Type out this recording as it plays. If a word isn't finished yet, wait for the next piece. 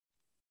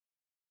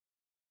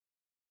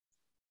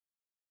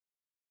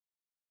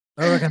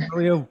Hurricane, how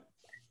are you?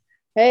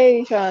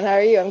 Hey, Sean, how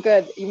are you? I'm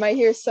good. You might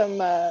hear some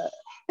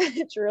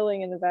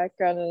drilling in the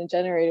background and a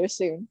generator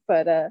soon,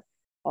 but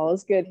all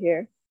is good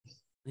here.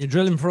 You're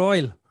drilling for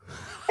oil.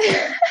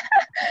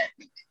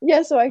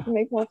 Yeah, so I can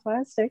make more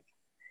plastic.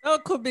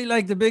 That could be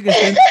like the biggest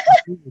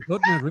industry,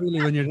 couldn't it,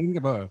 really, when you think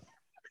about it?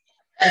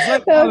 It's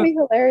like That would calling, be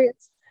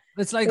hilarious.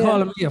 it's like Yeah,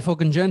 calling me a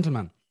fucking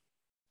gentleman.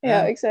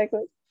 yeah, Are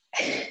exactly.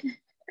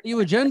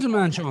 you a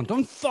gentleman, Sean?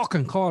 Don't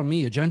fucking call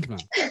me a gentleman.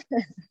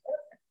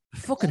 I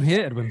fucking hate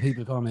it when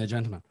people call me a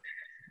gentleman.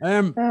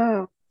 Um,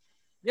 Oh,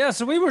 yeah,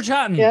 so we were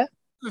chatting. yeah.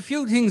 A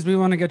few things we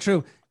want to get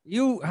through.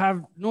 You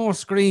have no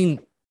screen,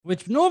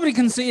 which nobody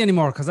can see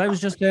anymore, because I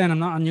was just saying I'm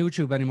not on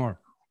YouTube anymore.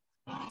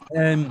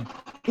 Um,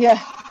 Yeah.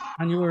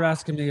 and you were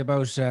asking me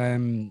about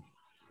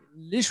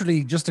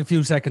literally just a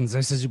few seconds.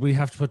 I said we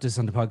have to put this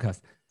on the podcast.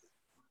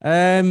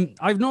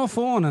 I've no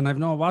phone and I've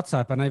no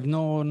WhatsApp and I've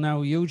no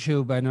now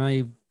YouTube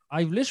and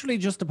I've literally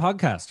just a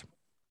podcast.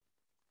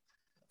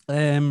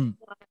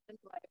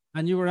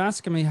 And you were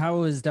asking me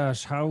how is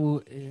that?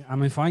 How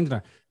am I finding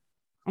it?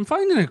 I'm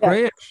finding it Yeah.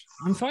 great.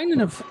 I'm finding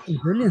it fucking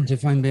brilliant,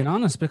 if I'm being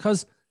honest,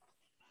 because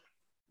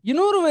you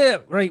know the way,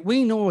 right?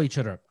 We know each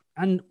other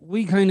and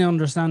we kind of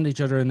understand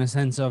each other in the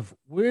sense of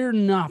we're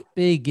not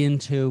big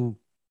into,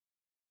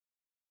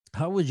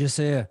 how would you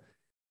say,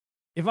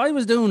 if I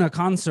was doing a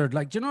concert,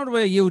 like, do you know the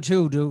way you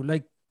two do,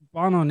 like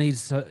Bono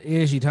needs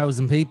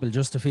 80,000 people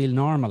just to feel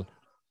normal.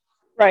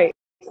 Right.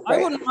 I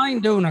Right. wouldn't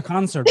mind doing a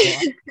concert,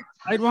 but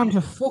I'd want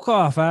to fuck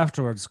off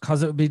afterwards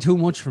because it would be too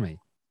much for me.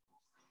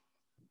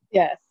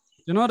 Yeah.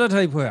 You know that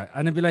type of way?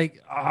 And it'd be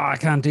like, oh, I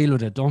can't deal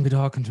with it. Don't be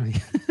talking to me.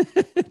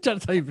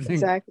 That type of thing.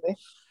 Exactly.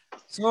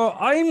 So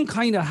I'm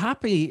kind of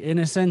happy in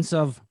a sense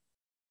of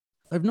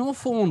I've no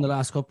phone the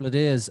last couple of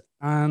days,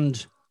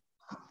 and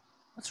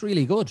that's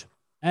really good.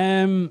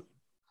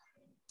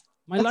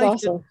 My That's life,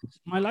 awesome.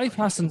 my life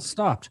hasn't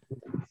stopped.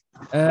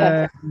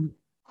 Yeah.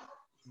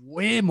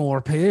 Way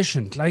more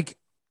patient, like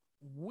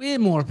way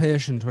more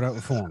patient without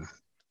a phone.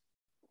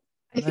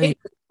 I Like think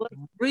like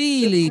the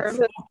really term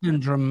that fucking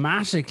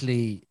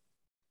dramatically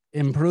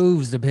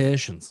improves the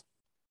patience.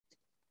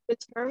 the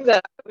term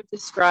that I would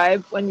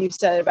describe when you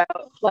said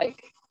about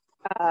like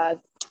uh,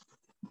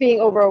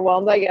 being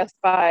overwhelmed, I guess,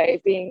 by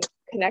being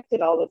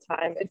connected all the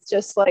time. It's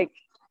just like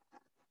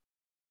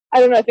I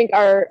don't know. I think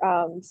our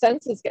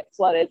senses get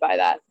flooded by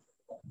that.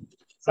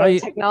 So I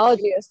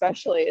technology,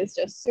 especially, is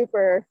just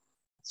super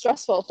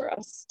stressful for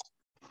us.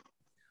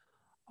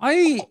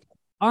 I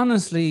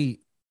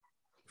honestly,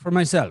 for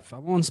myself, I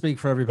won't speak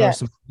for every Yeah.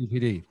 person with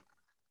CPD.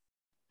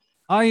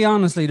 I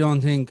honestly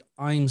don't think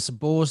I'm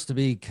supposed to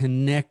be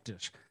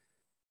connected.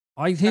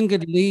 I think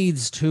it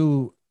leads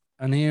to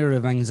an era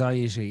of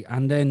anxiety,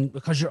 and then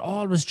because you're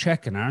always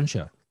checking, aren't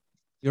you?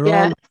 You're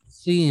Yeah. always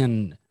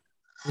seeing,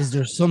 is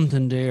there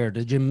something there?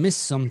 Did you miss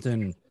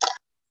something?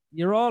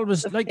 You're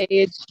always The like,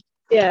 page.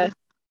 Yeah.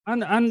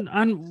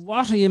 and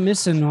what are you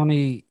missing,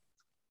 honey?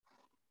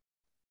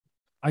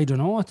 I don't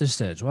know at this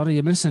stage. What are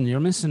you missing? You're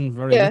missing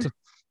very Yeah. little.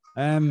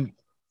 Um,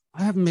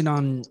 I haven't been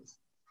on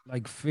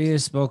like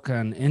Facebook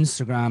and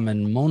Instagram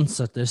in months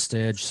at this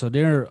stage. So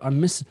I'm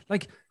missing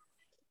like,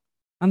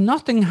 and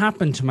nothing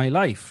happened to my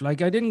life.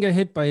 Like I didn't get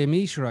hit by a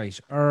meteorite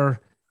or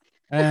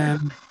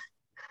um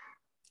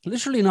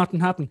literally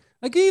nothing happened.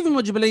 Like even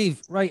would you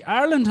believe, right?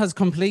 Ireland has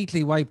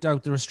completely wiped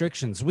out the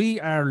restrictions. We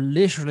are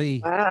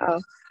literally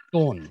Wow.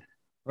 done,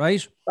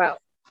 right? Wow.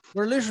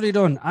 We're literally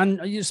done. And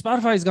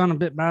Spotify's gone a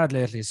bit mad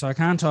lately, so I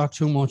can't talk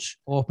too much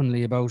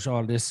openly about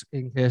all this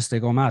in case they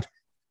go mad.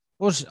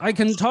 But I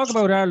can talk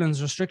about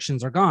Ireland's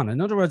restrictions are gone.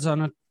 In other words,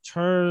 on a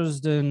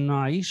Thursday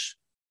night,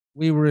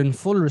 we were in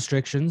full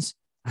restrictions,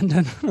 and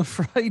then on a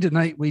Friday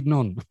night, we'd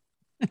none.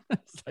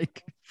 It's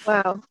like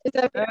Wow. Is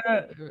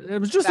that it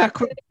was just that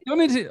quick. vaccinated? You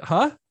need to,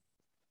 huh?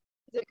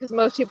 Is it because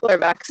most people are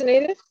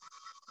vaccinated?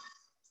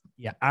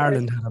 Yeah, Or is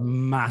Ireland had a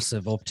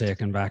massive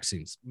uptake in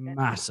vaccines,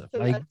 massive, so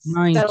like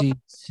that'll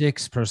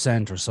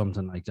 96% or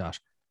something like that.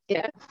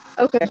 yeah.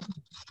 Okay.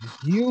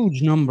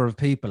 Huge number of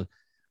people,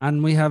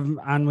 and we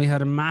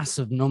had a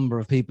massive number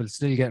of people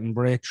still getting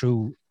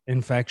breakthrough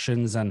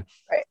infections and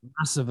Right.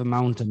 massive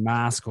amount of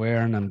mask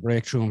wearing and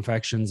breakthrough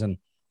infections. And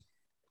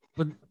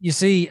but you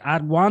see,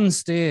 at one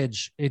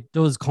stage, it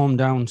does come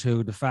down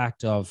to the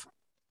fact of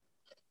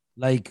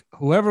like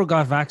whoever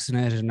got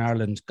vaccinated in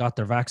Ireland got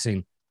their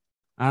vaccine.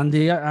 And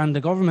the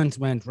government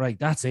went, right,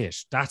 that's it.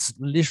 That's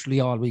literally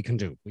all we can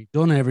do. We've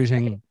done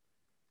everything.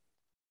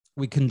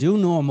 We can do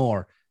no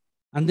more.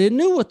 And they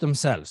knew it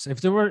themselves.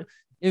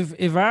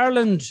 If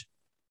Ireland,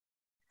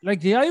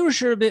 like the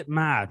Irish are a bit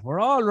mad. We're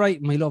all right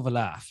and we love a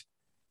laugh.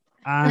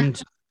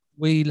 And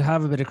we'll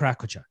have a bit of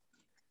crack with you.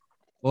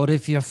 But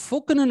if you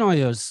fucking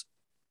annoy us,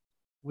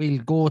 we'll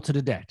go to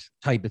the death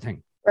type of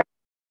thing. Right.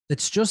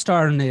 It's just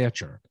our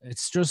nature.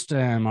 It's just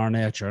our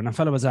nature. And a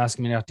fellow was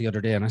asking me that the other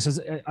day, and I says,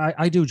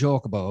 I do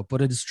joke about it,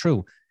 but it's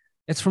true.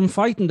 It's from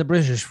fighting the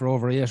British for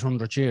over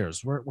 800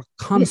 years. We're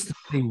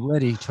constantly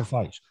ready to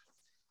fight.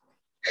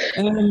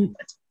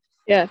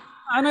 Yeah.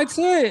 And I'd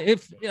say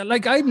if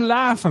like I'm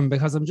laughing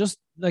because I'm just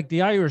like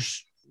the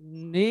Irish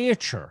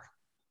nature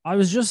I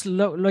was just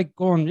like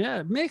going, yeah,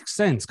 it makes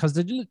sense because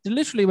they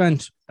literally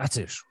went, that's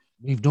it.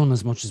 We've done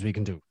as much as we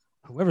can do.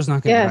 Whoever's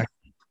not getting Yeah. back.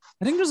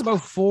 I think there's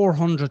about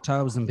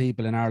 400,000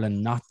 people in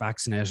Ireland not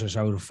vaccinated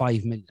out of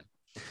 5 million.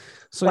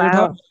 So you're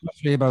Wow. talking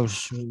roughly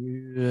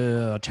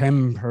about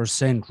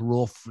 10%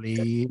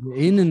 roughly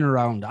in and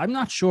around. I'm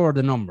not sure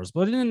the numbers,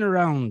 but in and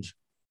around.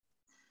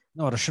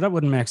 No, that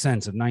wouldn't make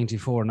sense if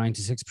 94,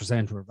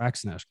 96% were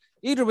vaccinated.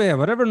 Either way,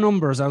 whatever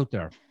numbers out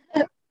there,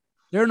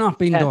 they're not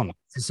being Yeah. done.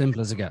 It's as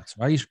simple as it gets,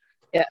 right?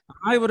 Yeah.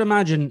 I would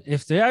imagine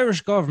if the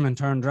Irish government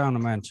turned around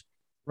and went,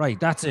 right,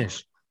 that's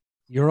it.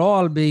 You're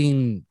all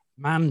being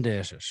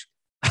mandated.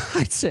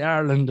 I'd say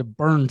Ireland had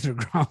burned to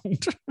the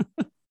ground.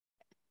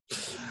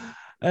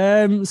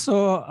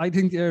 So I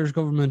think the Irish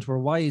government were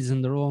wise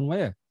in their own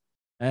way.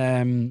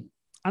 And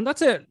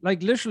that's it.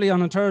 Like literally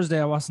on a Thursday,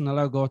 I wasn't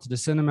allowed to go to the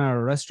cinema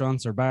or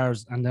restaurants or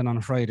bars. And then on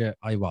a Friday,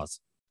 I was.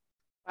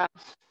 Wow.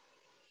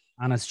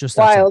 And it's just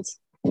that Wild.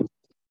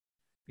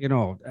 you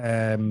know,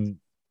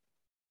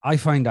 I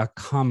find that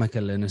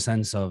comical in a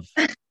sense of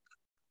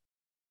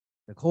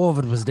the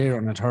COVID was there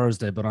on a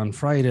Thursday, but on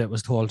Friday it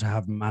was told to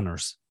have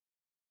manners.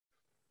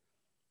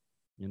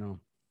 You know,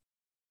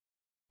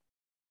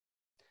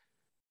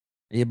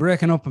 are you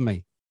breaking up on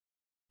me?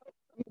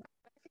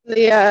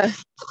 The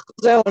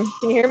zone.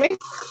 Can you hear me?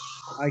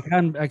 I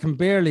can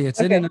barely. It's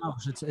in Okay. and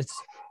out.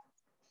 It's.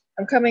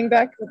 I'm coming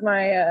back with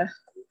my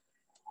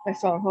my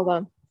phone. Hold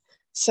on.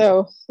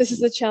 So this is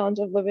the challenge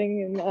of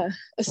living in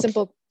a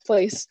simple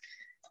place.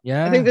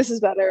 I think Yeah, this is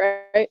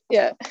better, right?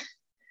 Yeah.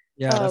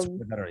 yeah, that's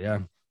way better.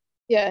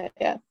 Yeah,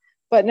 Yeah.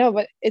 But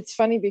it's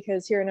funny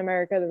because here in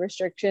America, the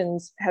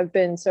restrictions have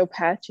been so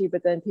patchy,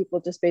 but then people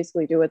just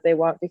basically do what they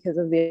want because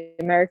of the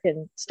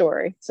American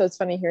story. So it's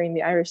funny hearing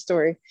the Irish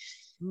story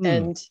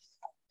and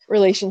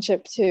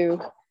relationship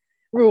to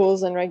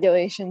rules and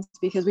regulations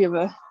because we have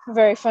a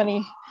very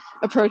funny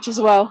approach as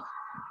well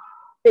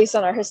based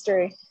on our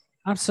history.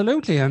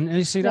 absolutely. And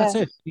you see, that's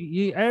Yeah.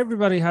 it.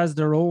 Everybody has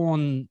their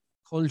own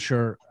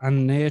culture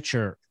and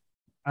nature,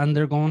 and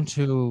they're going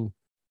to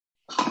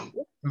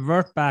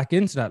revert back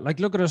into that. Like,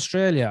 look at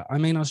Australia. I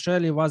mean,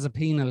 Australia was a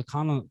penal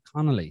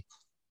colony.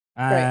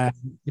 Right.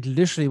 It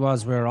literally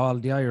was where all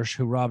the Irish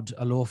who robbed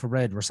a loaf of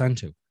bread were sent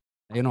to,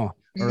 you know,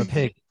 or a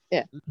pig.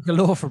 Yeah. A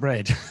loaf of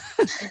bread.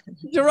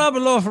 You rob a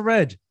loaf of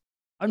bread.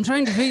 I'm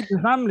trying to feed the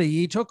family.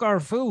 You took our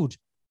food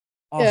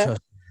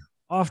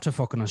off to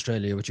fucking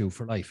Australia with you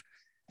for life.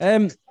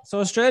 So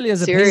Australia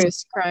is a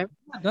serious crime.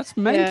 that's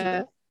mental.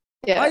 Yeah.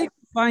 Yeah. I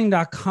find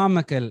that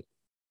comical.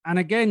 And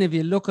again, if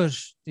you look at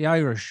the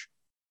Irish,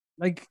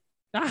 like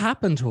that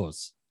happened to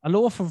us. A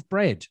loaf of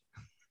bread.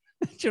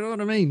 Do you know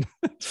what I mean?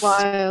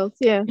 Wild.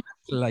 Yeah.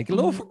 Like a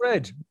loaf of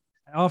bread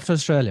off to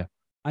Australia.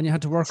 And you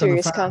had to work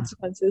Serious on a farm.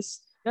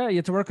 consequences. Yeah, you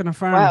had to work on a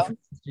farm Wow. for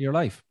your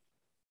life.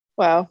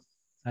 Wow.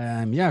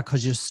 Yeah,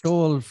 because you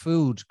stole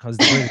food because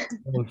the British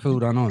stole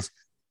food on us.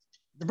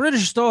 The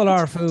British stole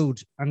our food,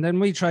 and then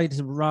we tried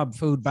to rob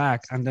food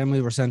back, and then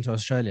we were sent to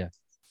Australia.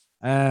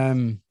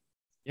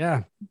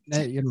 Yeah,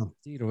 you know,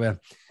 either way.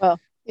 Well,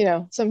 you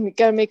know, some you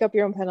gotta make up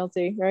your own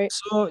penalty, right?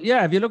 So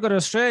yeah, if you look at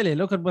Australia,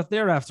 look at what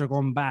they're after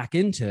going back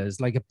into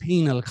is like a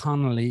penal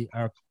colony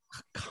or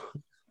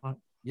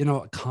you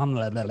know,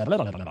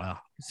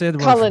 say the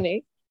word.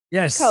 Colony.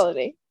 Yes.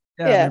 Colony.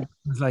 Yeah. Yeah.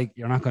 It's like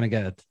you're not going to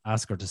get it.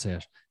 Ask her to say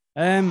it.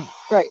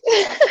 Right.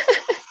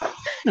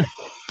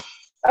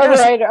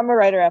 I'm a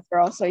writer after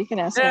all, so you can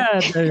ask me. Yeah,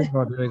 there you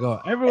go. There you go.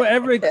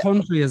 Every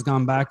country has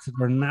gone back to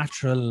their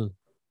natural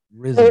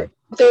rhythm.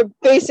 Their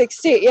basic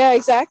state. Yeah,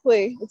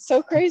 exactly. It's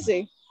so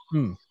crazy.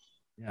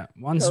 Yeah.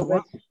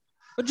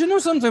 But you know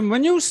something?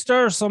 When you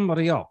stir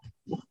somebody up,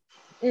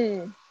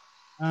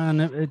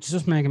 and it's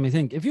just making me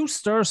think, if you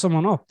stir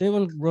someone up, they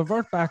will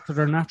revert back to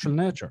their natural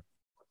nature.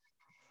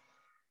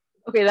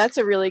 Okay, that's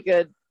a really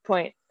good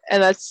point.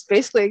 And that's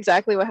basically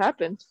exactly what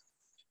happened.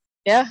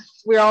 Yeah,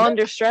 we're all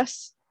under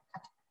stress.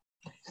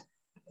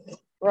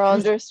 We're all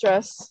under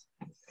stress.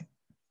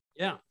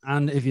 Yeah.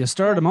 And if you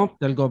stir them up,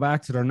 they'll go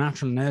back to their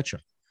natural nature.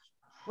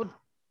 But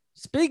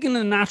speaking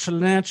of natural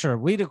nature,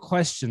 we had a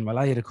question. Well,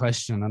 I had a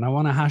question, and I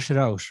want to hash it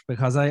out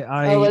because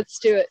Oh, let's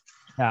do it.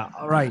 Yeah,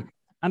 all right.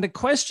 And the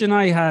question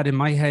I had in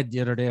my head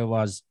the other day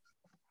was,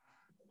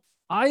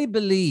 I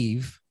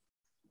believe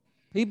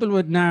people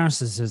with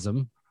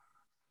narcissism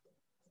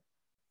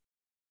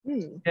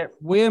get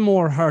way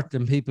more hurt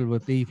than people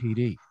with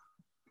BPD,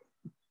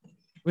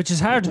 which is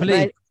hard to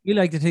believe. We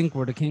like to think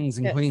we're the kings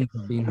and queens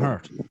of being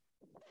hurt.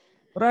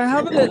 But I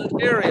have a little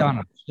theory on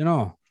it, you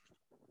know.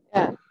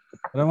 Yeah.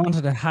 But I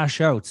wanted to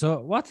hash out. So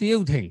what do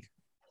you think?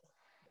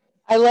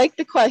 I like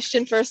the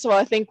question. First of all,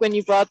 I think when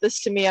you brought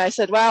this to me, I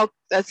said, wow,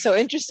 that's so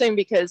interesting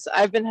because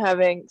I've been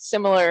having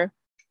similar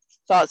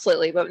thoughts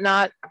lately, but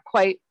not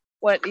quite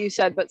what you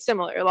said, but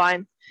similar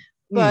line.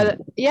 But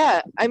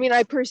yeah, I mean,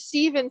 I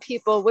perceive in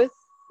people with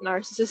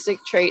narcissistic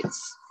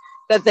traits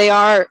that they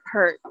are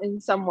hurt in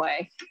some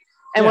way.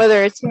 And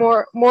whether it's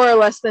more or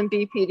less than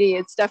BPD,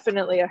 it's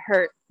definitely a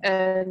hurt.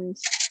 And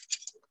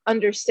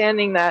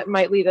understanding that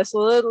might lead us a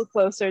little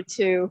closer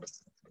to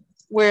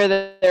where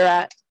they're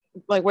at.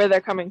 like where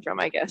they're coming from,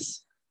 I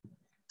guess.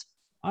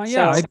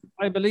 Yeah, So,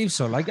 I believe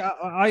so. Like yeah,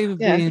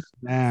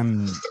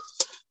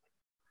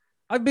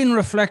 I've been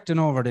reflecting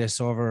over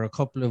this over a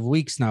couple of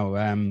weeks now,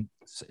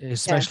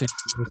 especially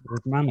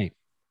with Mammy.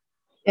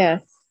 yeah,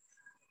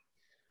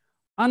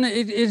 And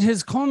it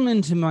has come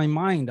into my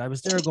mind. I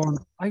was there going,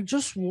 I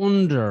just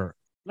wonder,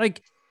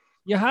 like,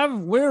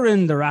 we're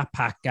in the Rat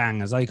Pack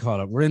gang, as I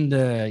call it. We're in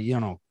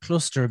the,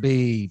 cluster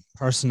B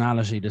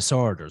personality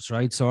disorders,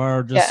 right? So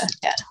our yeah,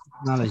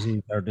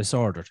 personalities are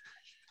disordered.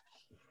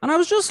 And I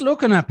was just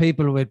looking at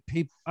people with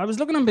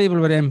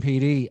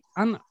MPD,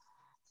 and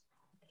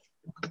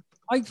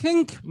I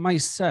think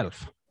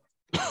myself,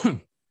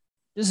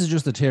 this is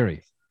just a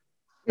theory.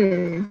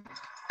 Mm.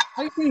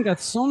 I think at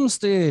some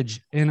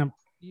stage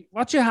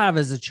what you have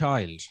as a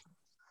child,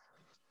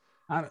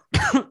 and,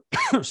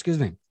 excuse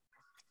me,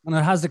 and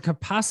it has the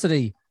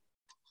capacity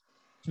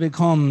to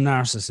become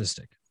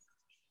narcissistic.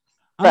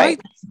 And right.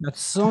 I think at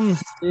some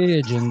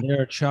stage in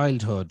their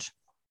childhood,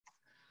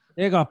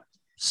 they got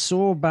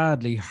so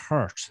badly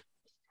hurt.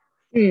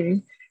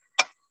 Mm.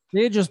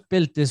 They just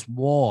built this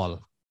wall.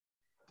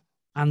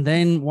 And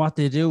then what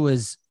they do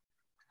is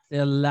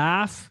they'll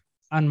laugh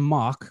and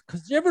mock.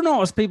 Because you ever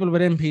notice people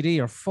with MPD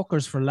are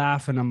fuckers for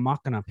laughing and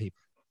mocking at people?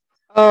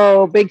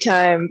 Oh, big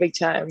time, big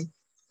time,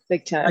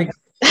 big time.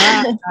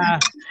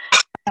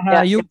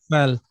 Like, you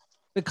fell.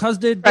 Because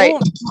they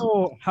don't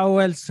know how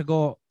else to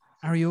go,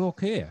 are you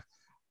okay?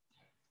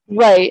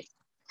 Right.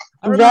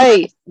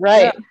 Right.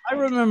 Yeah, I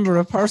remember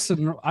a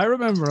person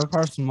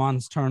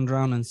once turned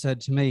around and said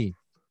to me,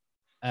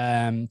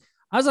 as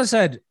I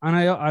said, and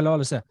I'll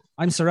always say,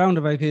 I'm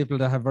surrounded by people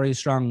that have very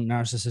strong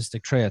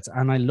narcissistic traits,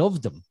 and I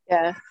love them.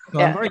 Yeah.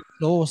 So I'm very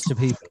close to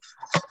people,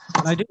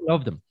 and I do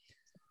love them.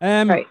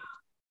 Right.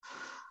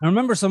 I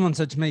remember someone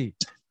said to me,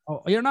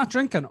 "Oh, you're not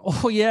drinking."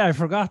 Oh yeah, I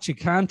forgot you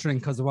can't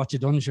drink because of what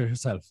you've done to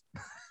yourself.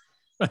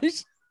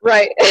 Right.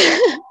 Right.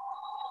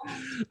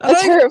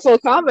 That's a hurtful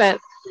comment.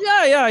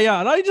 Yeah.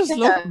 And I just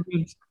looked at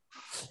him.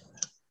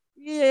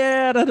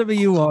 Yeah, that'll be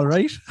you, all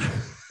right.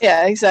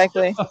 Yeah,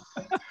 exactly.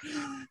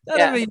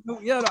 That'll be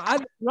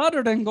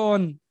rather than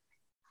going,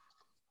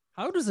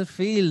 how does it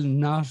feel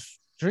not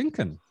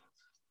drinking?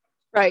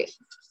 Right.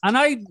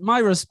 And my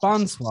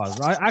response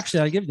was,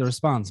 I give the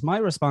response. My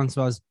response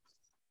was,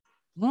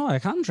 no, I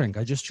can drink.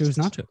 I just choose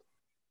not to.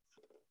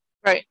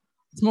 Right.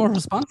 It's more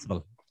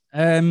responsible.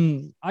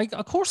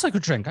 Of course I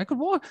could drink. I could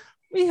walk.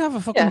 We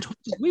have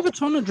we have a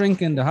ton of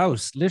drink in the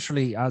house,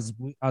 literally as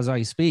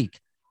I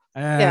speak.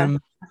 I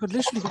could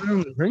literally go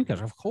down and drink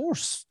it. Of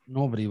course,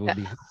 nobody would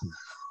be happy.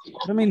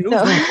 But I mean,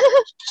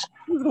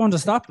 who's going to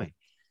stop me?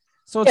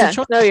 So it's a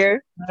choice. No,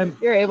 you're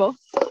able.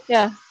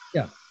 Yeah.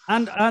 Yeah.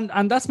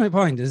 And that's my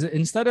point, is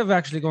instead of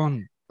actually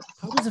going,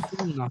 how does it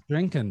feel not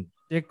drinking?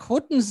 They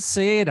couldn't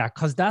say that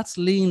because that's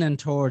leaning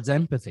towards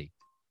empathy.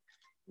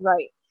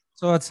 Right.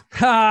 So it's,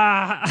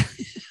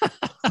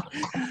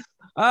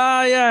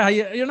 yeah,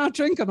 you're not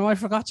drinking. Oh, I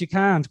forgot you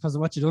can't because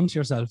of what you've done to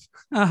yourself.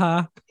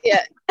 Yeah.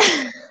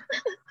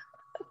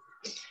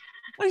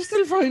 I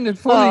still find it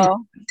funny.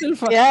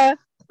 Yeah.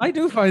 I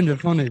do find it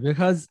funny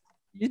because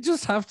you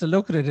just have to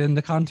look at it in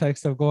the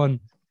context of going,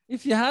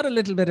 if you had a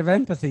little bit of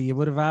empathy, you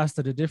would have asked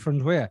it a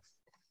different way.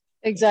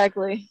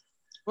 Exactly.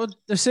 But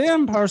the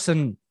same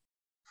person,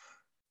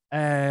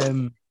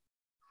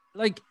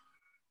 like,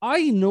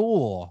 I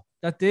know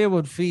that they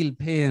would feel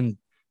pain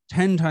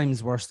 10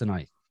 times worse than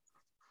I.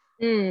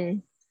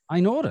 I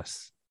know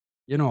this.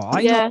 I know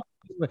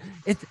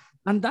it.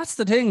 And that's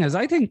the thing, is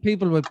I think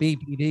people with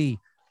BPD,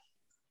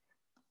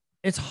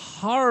 it's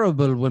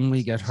horrible when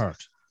we get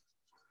hurt.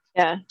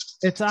 Yeah.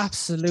 It's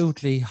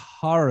absolutely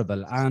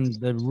horrible. And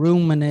the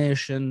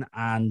rumination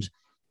and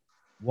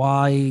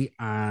why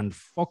and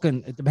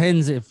fucking, it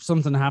depends if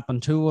something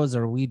happened to us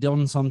or we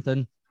done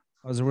something,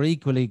 because we're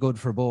equally good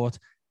for both.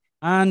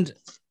 And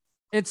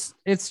it's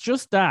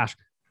just that.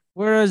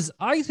 Whereas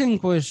I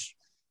think with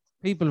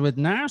people with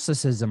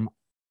narcissism,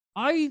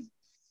 I'm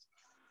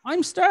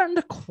starting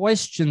to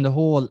question the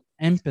whole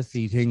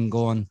empathy thing,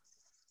 going,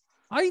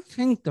 I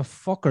think the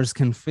fuckers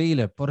can feel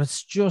it, but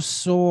it's just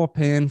so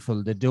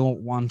painful they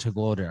don't want to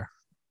go there.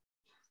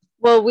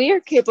 Well, we are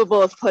capable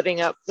of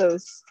putting up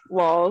those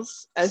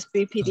walls as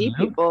BPD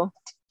people.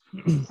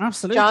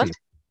 Absolutely. John?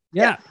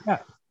 Yeah.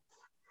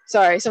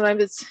 Sorry,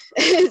 sometimes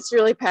it's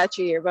really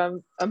patchy here, but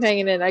I'm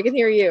hanging in. I can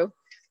hear you.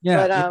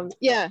 Yeah. But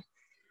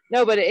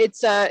no, but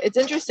it's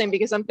interesting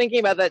because I'm thinking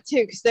about that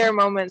too, because there are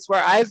moments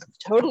where I've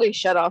totally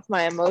shut off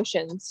my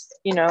emotions,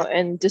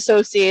 and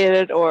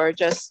dissociated or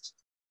just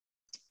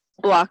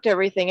blocked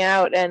everything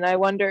out. And I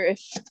wonder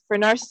if for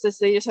narcissists,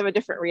 they just have a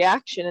different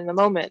reaction in the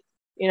moment.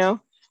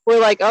 We're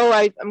like, oh,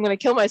 I'm going to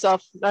kill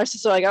myself.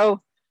 Narcissists are like, oh,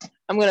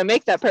 I'm going to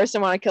make that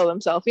person want to kill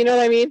themselves. You know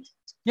what I mean?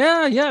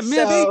 Yeah, maybe.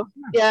 So,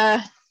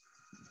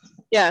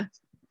 yeah.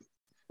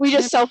 We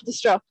just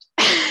self-destruct.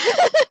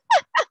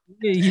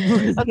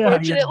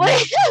 Unfortunately.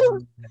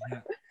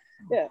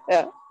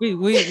 Yeah.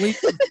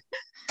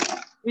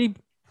 We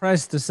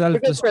press the self-destruct. We're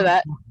good for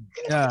that.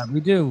 Yeah, we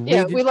do.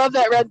 Yeah, we love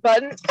that red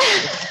button.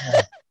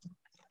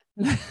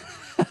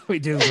 we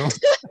do, don't we?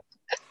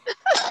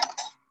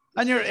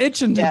 And you're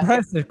itching to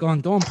press it,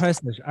 going, don't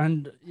press it.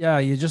 And yeah,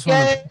 you just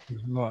want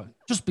to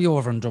just be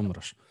over and done with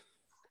it.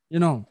 You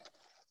know?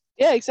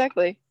 Yeah,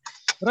 exactly.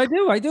 But I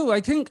do.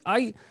 I think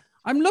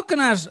I'm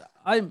looking at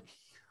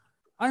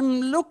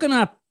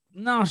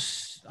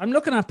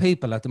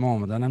people at the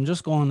moment, and I'm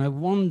just going, I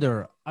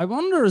wonder,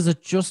 is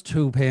it just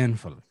too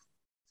painful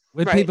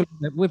with people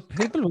with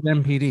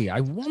MPD?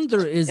 I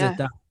wonder, is it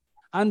that?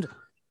 And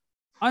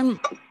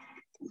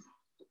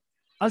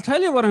I'll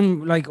tell you what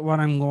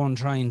I'm going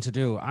trying to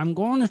do. I'm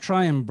going to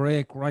try and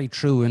break right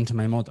through into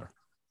my mother.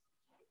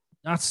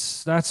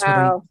 That's what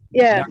I'm.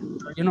 Yeah.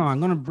 You know, I'm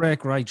going to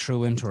break right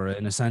through into her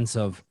in a sense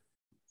of,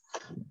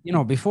 you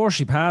know, before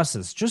she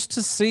passes, just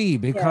to see,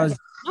 because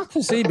not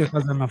to see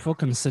because I'm a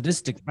fucking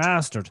sadistic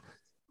bastard,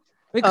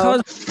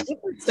 because if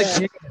it's the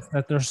case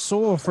that they're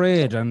so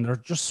afraid and they're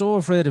just so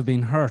afraid of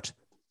being hurt,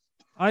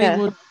 I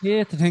would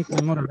hate to think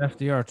my mother left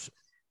the earth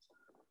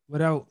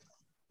without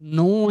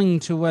knowing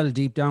too well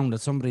deep down that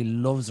somebody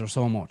loves her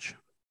so much.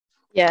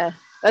 Yeah,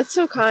 that's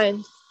so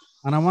kind.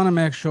 And I want to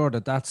make sure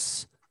that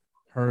that's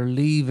her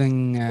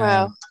leaving, you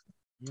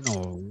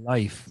know,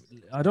 life.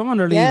 I don't want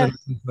her leaving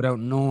without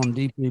knowing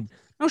deeply.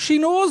 No, she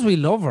knows we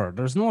love her.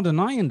 There's no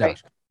denying that.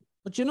 Right.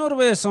 But you know the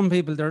way some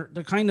people, they're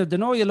kind of, they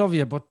know you love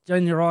you, but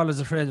then you're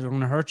always afraid they're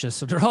going to hurt you.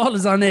 So they're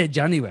always on edge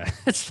anyway.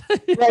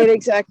 Right,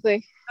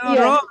 exactly. No,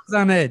 they're always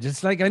on edge.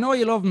 It's like, I know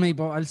you love me,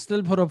 but I'll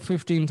still put up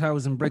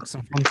 15,000 bricks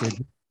in front of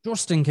you,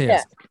 just in case.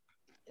 Yeah,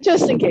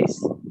 just in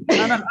case.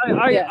 And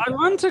I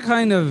want to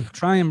kind of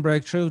try and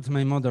break through to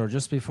my mother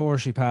just before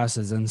she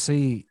passes and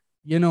see,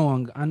 you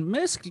know, and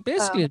basically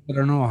let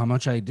her know how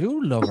much I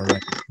do love her.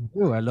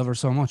 I love her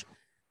so much.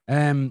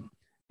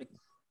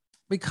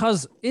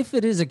 Because if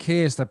it is a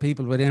case that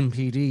people with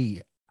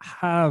MPD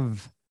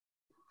have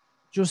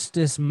just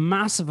this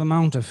massive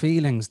amount of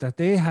feelings that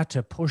they had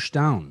to push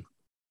down.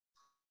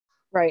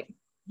 Right.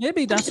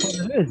 Maybe that's what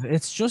it is.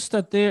 It's just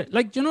that they're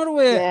like, you know the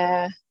way.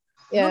 Yeah.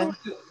 You know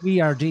the way we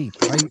are deep,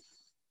 right?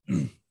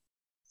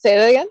 Say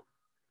that again.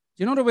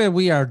 You know the way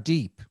we are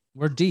deep.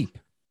 We're deep.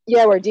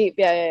 Yeah, we're deep.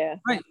 Yeah.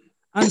 Right.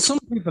 And some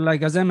people,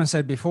 like as Emma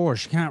said before,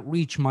 she can't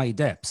reach my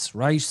depths,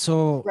 right?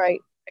 So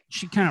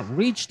she can't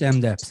reach them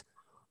depths.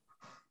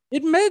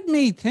 It made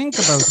me think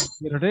about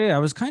the other day. I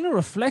was kind of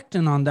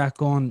reflecting on that,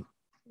 going,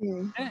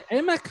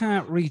 Emma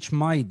can't reach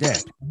my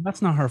depth.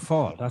 That's not her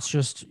fault. That's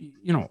just,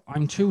 you know,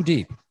 I'm too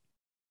deep.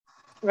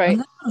 Right. And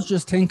then I was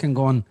just thinking,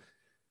 going,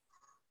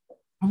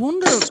 I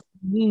wonder if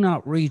we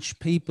not reach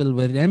people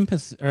with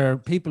empathy or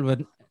people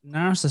with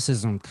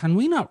narcissism. Can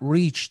we not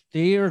reach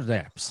their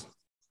depths?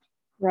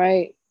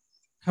 Right.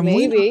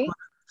 Maybe.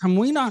 Can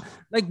we not,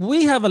 like,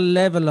 we have a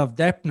level of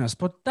depthness,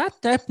 but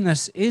that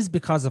depthness is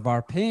because of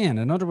our pain.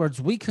 In other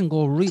words, we can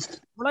go, we're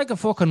like a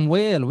fucking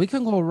whale. We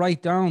can go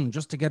right down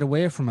just to get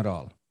away from it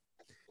all.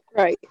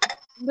 Right.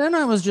 And then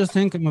I was just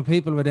thinking with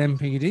people with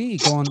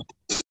MPD going,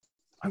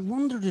 I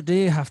wonder, do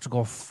they have to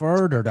go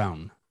further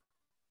down?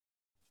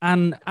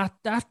 And at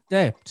that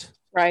depth,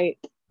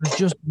 there's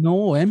just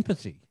no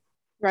empathy.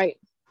 Right.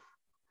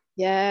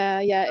 Yeah.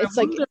 It's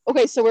like,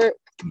 okay, so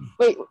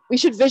we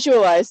should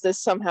visualize this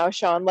somehow,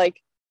 Sean.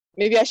 Like,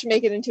 maybe I should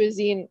make it into a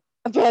zine,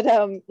 but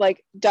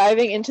like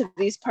diving into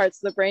these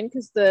parts of the brain,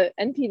 because the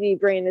NPD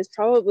brain is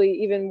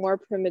probably even more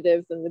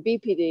primitive than the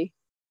BPD.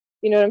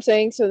 You know what I'm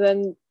saying? So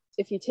then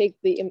if you take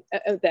the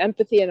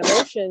empathy and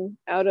emotion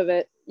out of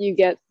it, you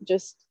get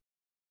just,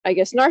 I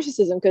guess,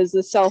 narcissism, because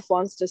the self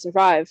wants to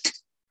survive.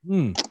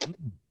 And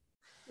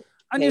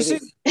maybe. You see,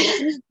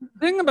 the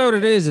thing about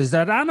it is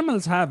that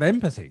animals have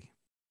empathy.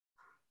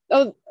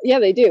 Oh, yeah,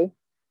 they do.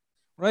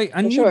 Right.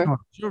 And you're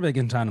big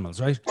into animals,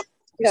 right?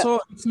 Yeah.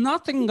 So it's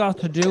nothing got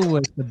to do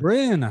with the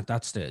brain at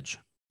that stage,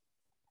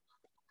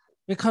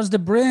 because the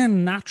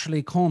brain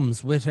naturally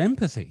comes with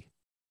empathy.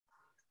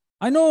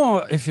 I know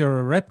if you're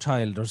a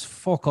reptile, there's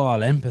fuck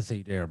all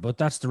empathy there, but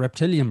that's the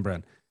reptilian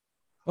brain.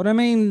 But I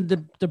mean,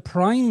 the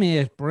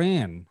primate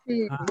brain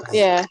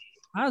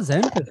has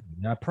empathy.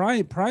 Yeah,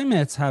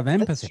 primates have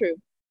empathy.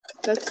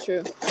 That's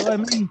true. So I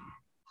mean,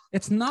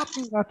 it's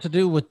nothing got to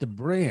do with the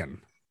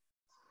brain.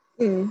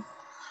 So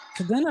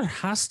then it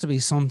has to be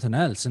something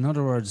else. In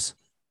other words,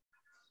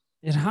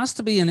 it has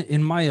to be,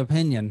 in my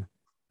opinion,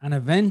 an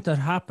event that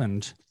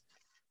happened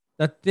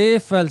that they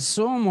felt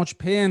so much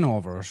pain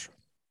over it.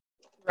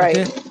 Right.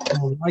 They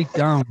go right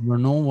down where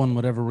no one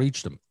would ever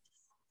reach them.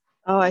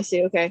 Oh, I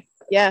see. Okay.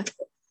 Yeah.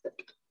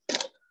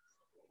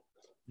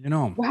 You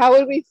know. How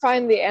would we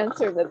find the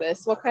answer to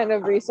this? What kind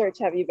of research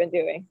have you been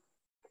doing,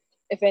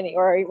 if any,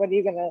 or what are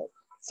you going to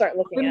start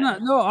looking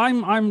at? No,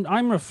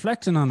 I'm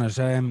reflecting on it.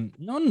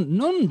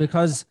 None,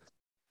 because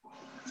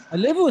I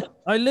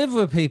live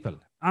with people,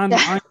 and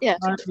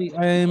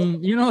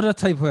you know, that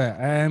type of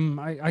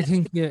way. I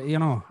think you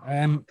know,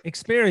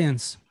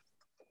 experience.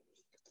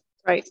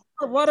 Right.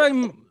 What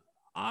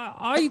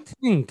I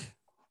think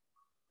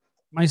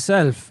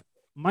myself,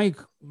 my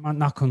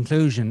not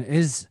conclusion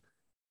is,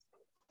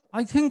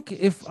 I think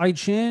if I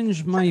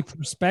change my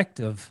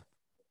perspective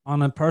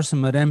on a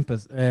person with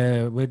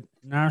empathy, with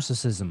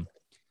narcissism,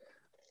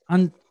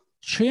 and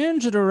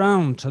change it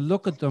around to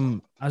look at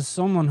them as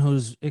someone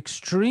who's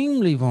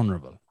extremely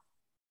vulnerable.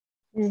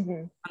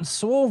 Mm-hmm. And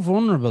so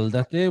vulnerable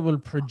that they will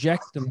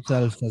project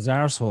themselves as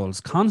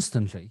arseholes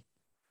constantly.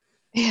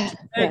 Yeah.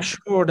 Make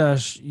sure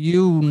that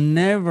you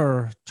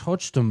never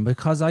touch them,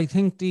 because I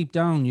think deep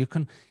down you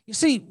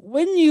see,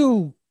 when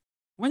you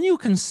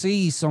can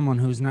see someone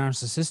who's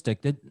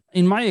narcissistic, that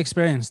in my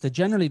experience, they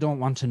generally don't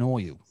want to know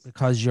you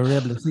because you're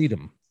able to see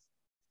them.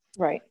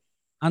 Right.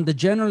 And they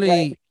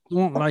generally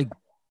don't like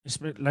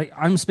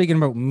I'm speaking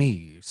about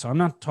me, so I'm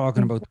not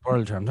talking about the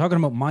world here. I'm talking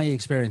about my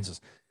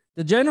experiences.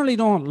 They generally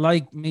don't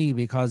like me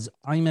because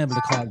I'm able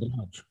to call them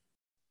out.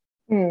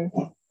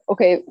 Mm.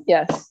 Okay,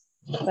 yes,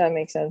 that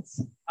makes sense.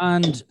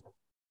 And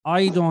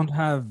I don't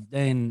have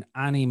then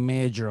any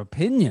major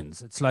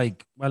opinions. It's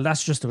like, well,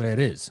 that's just the way it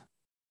is.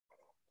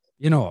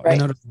 You know, Right.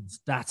 in other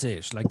words, that's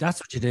it. Like, that's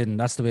what you did, and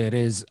that's the way it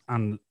is,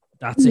 and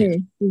that's it.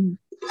 Mm-hmm.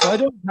 So I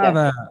don't have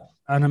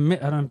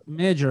a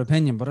major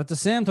opinion, but at the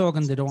same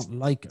token, they don't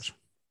like it.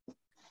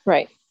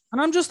 Right.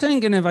 And I'm just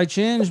thinking, if I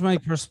change my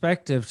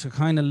perspective to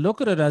kind of look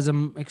at it as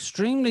an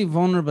extremely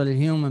vulnerable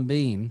human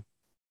being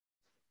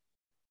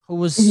who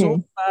was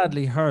so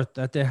badly hurt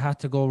that they had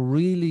to go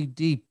really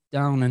deep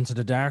down into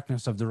the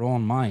darkness of their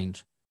own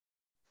mind.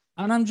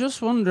 And I'm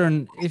just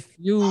wondering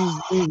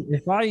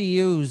if I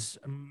use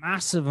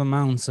massive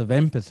amounts of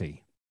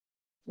empathy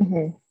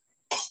Mm-hmm.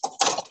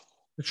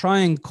 to try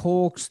and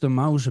coax them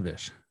out of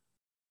it.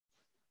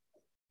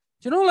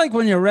 Do you know, like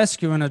when you're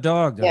rescuing a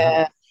dog that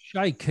had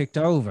shite kicked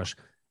over it,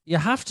 you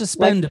have to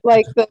spend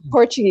like the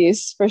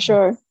Portuguese, for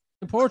sure.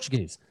 The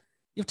Portuguese.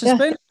 You have to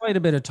spend quite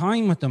a bit of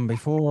time with them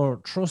before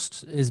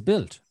trust is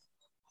built.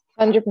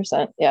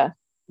 100%, yeah.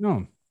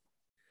 No.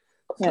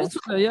 So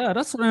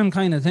that's what I'm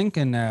kind of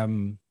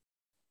thinking.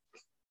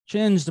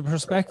 Change the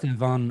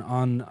perspective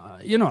on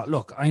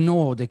look, I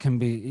know they can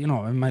be,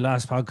 in my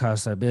last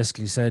podcast, I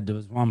basically said there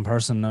was one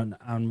person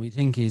and we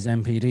think he's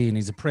MPD and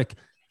he's a prick.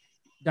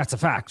 That's a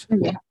fact.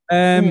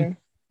 Mm-hmm.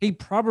 He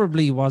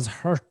probably was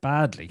hurt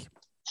badly.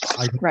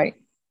 Right.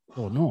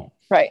 Oh, no.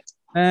 Right.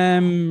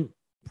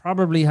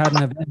 Probably had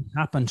an event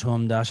happen to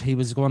him that he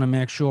was going to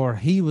make sure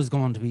he was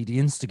going to be the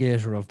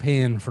instigator of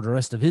pain for the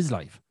rest of his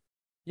life.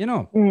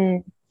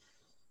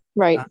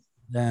 Right.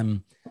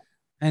 And,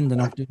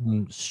 ending up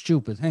doing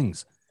stupid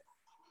things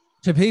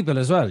to people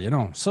as well,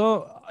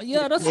 So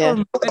that's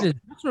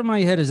where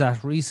my head is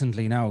at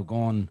recently now,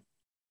 going,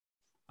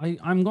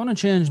 I'm going to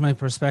change my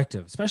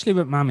perspective, especially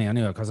with Mammy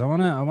anyway, because I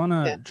want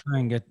to try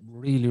and get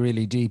really,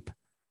 really deep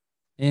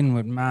in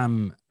with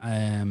Mam,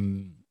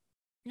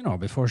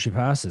 before she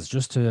passes,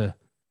 just to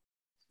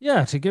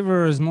give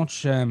her as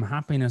much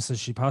happiness as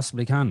she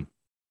possibly can.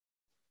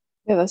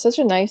 Yeah, that's such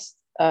a nice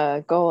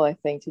goal, I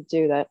think, to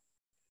do that.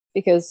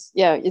 Because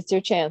it's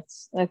your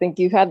chance. I think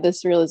you had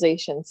this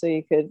realization, so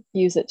you could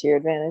use it to your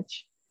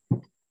advantage.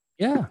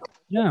 Why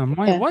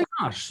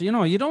not?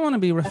 You don't want to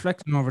be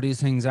reflecting over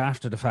these things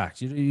after the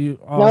fact. No.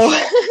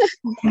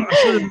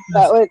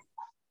 That would,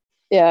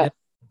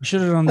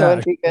 should have done that.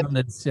 Would be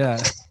good.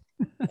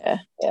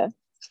 Yeah.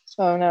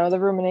 Oh no, the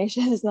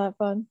rumination is not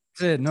fun.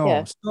 That's it. No.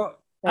 Yeah. So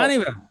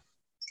anyway.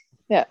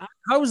 Yeah.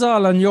 How's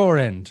all on your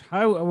end?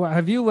 How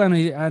have you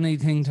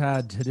anything to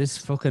add to this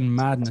fucking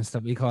madness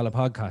that we call a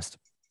podcast?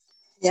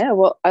 Yeah,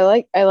 well, I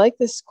like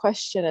this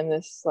question and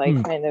this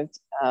kind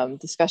of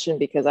discussion,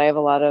 because I have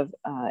a lot of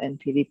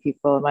NPD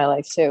people in my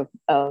life too,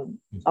 all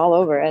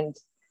over. And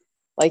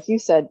like you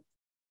said,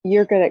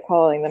 you're good at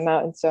calling them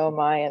out, and so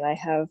am I. And I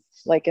have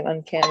like an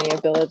uncanny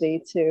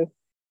ability to,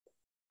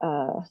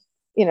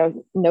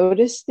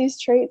 notice these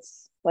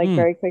traits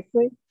very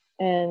quickly.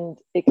 And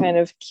it kind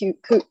of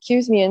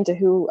cues me into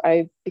who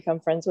I become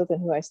friends with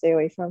and who I stay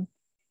away from.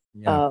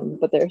 Yeah.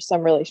 But there are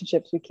some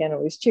relationships we can't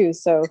always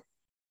choose. So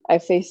I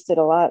faced it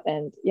a lot,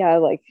 and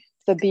like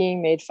the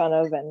being made fun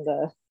of and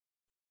the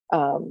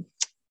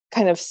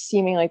kind of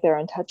seeming like they're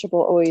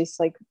untouchable, always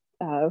like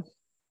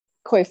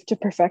coiffed to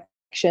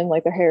perfection,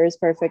 like their hair is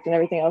perfect and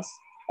everything else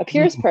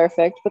appears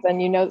perfect, but then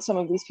that some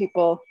of these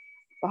people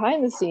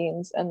behind the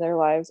scenes and their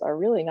lives are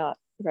really not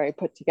very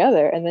put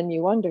together, and then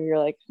you wonder, you're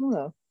like,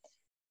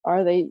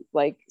 are they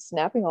like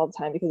snapping all the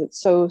time because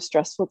it's so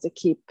stressful to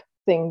keep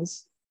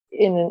things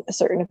in a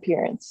certain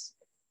appearance,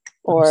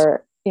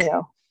 or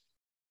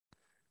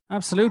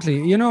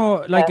Absolutely.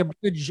 Like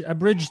a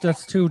bridge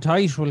that's too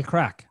tight will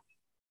crack.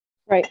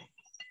 Right.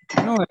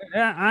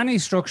 Any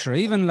structure,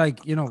 even like,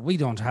 we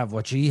don't have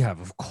what you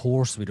have. Of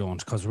course we don't,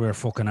 because we're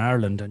fucking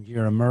Ireland and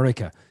you're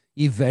America.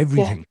 You've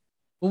everything.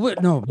 Yeah.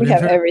 But we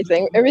have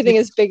everything. Everything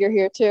is bigger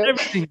here too.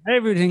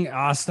 Everything.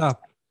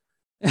 Stop.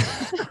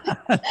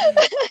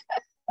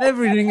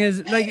 Everything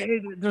is like,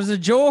 there's a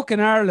joke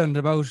in Ireland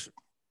about...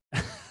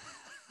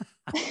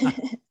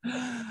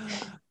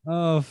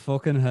 Oh,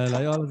 fucking hell.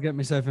 I always get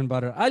myself in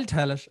bother. I'll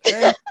tell it.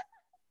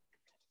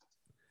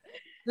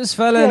 This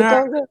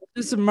fella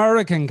this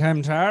American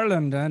came to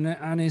Ireland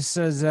and he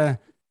says,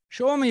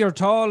 show me your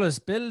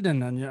tallest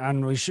building.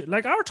 And we should,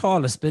 like, our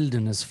tallest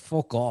building is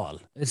fuck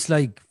all. It's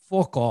like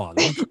fuck all.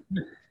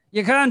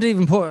 You can't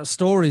even put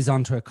stories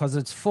onto it because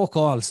it's fuck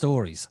all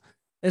stories.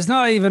 It's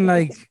not even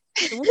like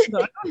I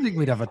don't think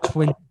we'd have a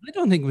 20. I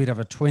don't think we'd have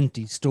a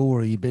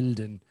 20-story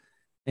building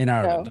in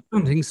Ireland. No, I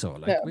don't think so.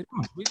 Like no. we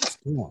don't. We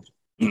just don't.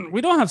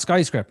 We don't have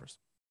skyscrapers.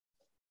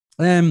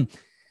 Um.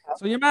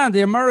 So your man,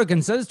 the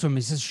American, says to him,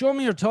 he says, "Show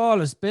me your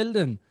tallest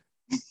building,"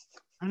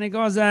 and he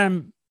goes,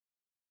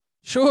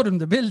 showed him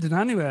the building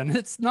anyway, and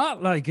it's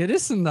not like it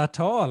isn't that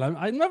tall.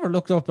 I never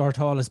looked up our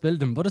tallest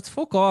building, but it's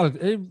fuck all.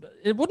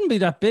 It wouldn't be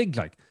that big,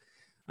 like.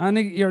 And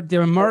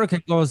the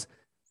American goes,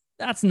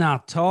 "That's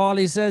not tall."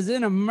 He says,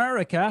 "In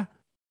America,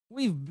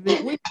 we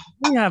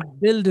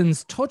have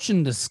buildings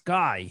touching the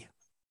sky,"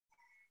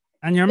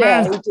 and your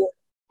Yeah, man we do.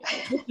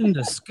 touching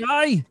the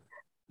sky,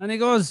 and he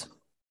goes,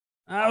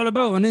 "Well,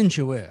 about an inch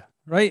away,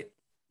 right?"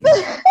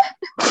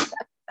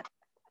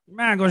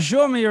 Man goes,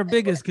 "Show me your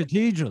biggest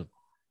cathedral."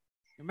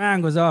 Your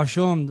man goes off,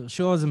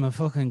 shows him a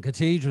fucking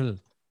cathedral.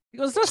 He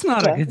goes, "That's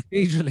not a Yeah.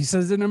 cathedral." He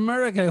says, "In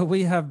America,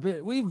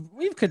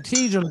 we've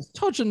cathedrals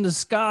touching the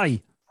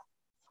sky."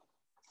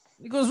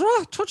 He goes,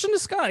 "What? Touching the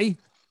sky?"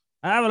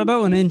 Well,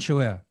 about an inch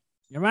away.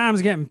 Your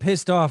mom's getting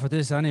pissed off at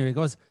this anyway. He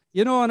goes,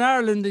 "You know, in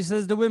Ireland," he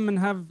says, "the women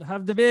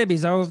have the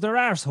babies out of their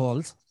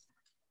arseholes."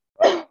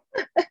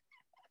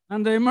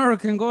 And the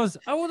American goes,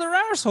 "Oh, they're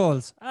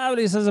arseholes." Well,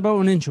 he says, "About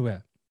an inch away."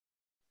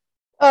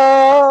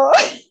 Oh,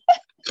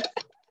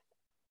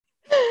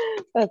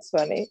 that's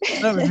funny.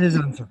 That was his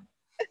answer.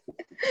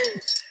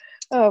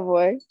 Oh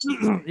boy.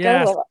 Gotta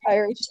Yes. love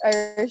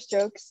Irish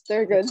jokes.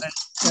 They're good.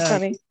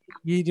 Funny.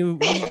 You do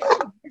everything.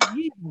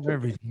 You do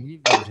everything.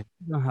 We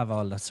don't have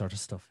all that sort of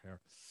stuff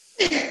here.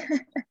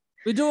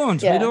 We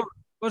don't. Yeah. We don't.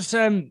 But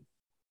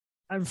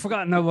I've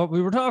forgotten now what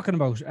we were talking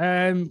about.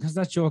 Because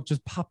that joke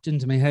just popped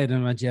into my head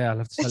and I went, yeah, I'll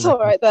have to tell It's that. all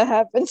right. That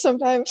happens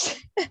sometimes.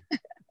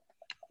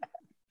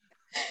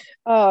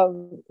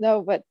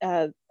 No, but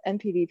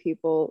NPD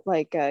people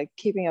like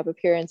keeping up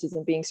appearances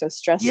and being so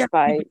stressed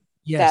by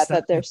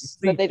that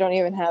they don't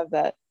even have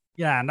that.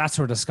 Yeah, and that's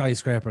where the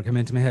skyscraper came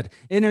into my head.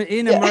 In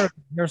America,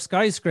 your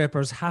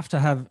skyscrapers have to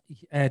have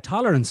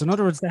tolerance. In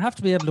other words, they have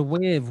to be able to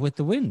wave with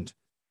the wind.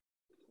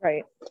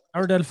 Right.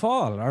 Or they'll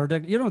fall. Or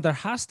there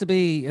has to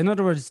be, in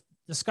other words,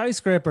 the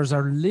skyscrapers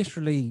are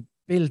literally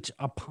built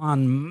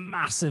upon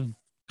massive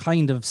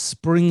kind of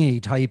springy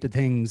type of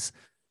things.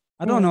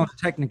 I don't know the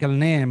technical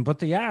name, but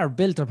they are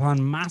built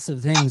upon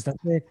massive things that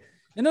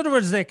in other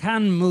words, they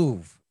can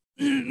move.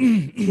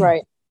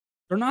 Right.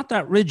 They're not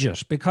that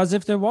rigid because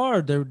if they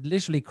were, they would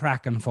literally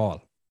crack and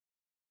fall.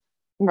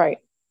 Right.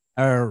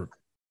 Or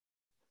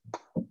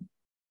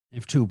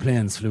if two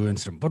planes flew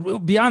into them.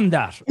 But beyond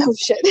that. Oh,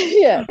 shit.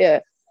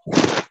 Yeah.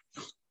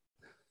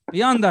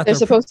 Beyond that, they're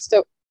supposed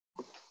to.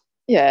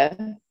 Yeah.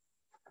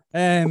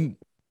 That's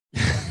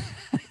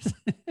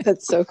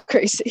so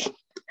crazy.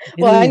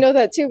 Well, I know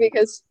that too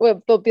because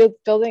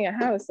building a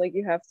house, like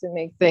you have to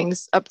make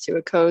things up to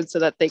a code so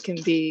that they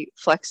can be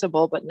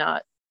flexible but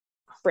not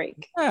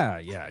break.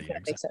 Yeah.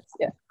 That makes sense.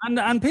 Yeah.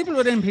 And people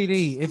with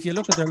NPD, if you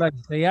look at their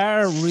lives, they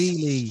are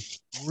really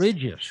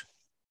rigid.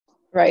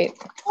 Right.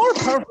 More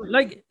perfect,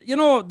 like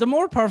the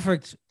more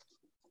perfect,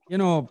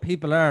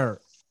 people are.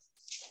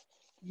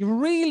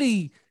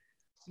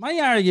 My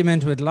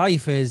argument with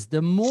life is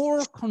the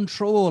more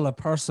control a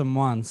person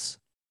wants,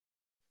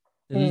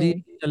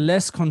 the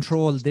less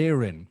control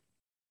they're in.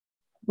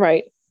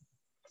 Right.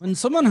 When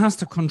someone has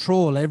to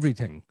control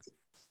everything,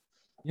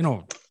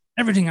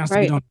 everything has to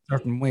be done a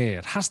certain way.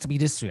 It has to be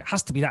this way. It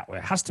has to be that way.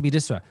 It has to be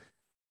this way.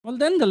 Well,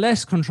 then the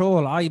less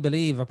control I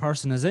believe a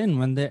person is in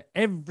when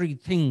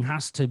everything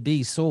has to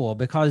be so,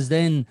 because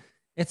then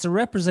it's a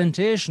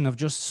representation of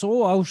just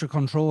so out of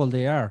control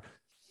they are.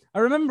 I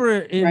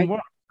remember in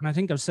work, and I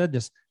think I've said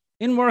this,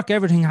 in work,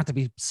 everything had to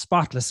be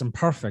spotless and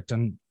perfect.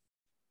 And,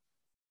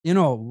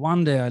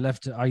 one day I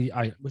left,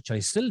 which I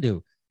still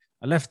do,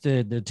 I left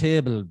the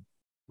table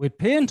with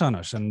paint on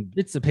it and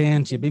bits of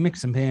paint, you'd be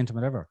mixing paint and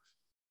whatever.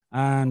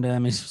 And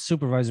my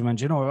supervisor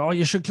went,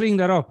 you should clean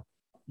that up.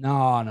 No.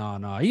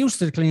 I used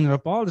to clean it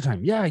up all the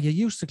time. Yeah, you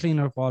used to clean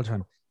it up all the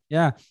time.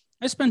 Yeah.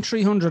 I spent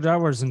 300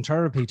 hours in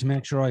therapy to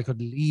make sure I could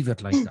leave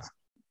it like that.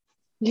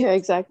 Yeah,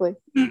 exactly.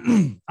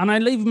 And I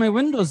leave my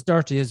windows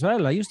dirty as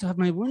well. I used to have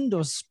my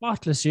windows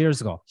spotless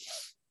years ago.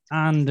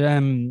 And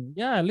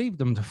I leave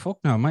them to fuck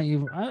now.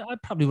 I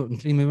probably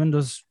wouldn't clean my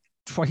windows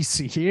twice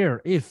a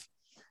year if.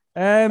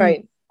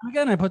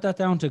 Again, I put that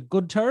down to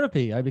good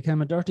therapy. I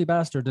became a dirty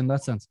bastard in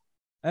that sense.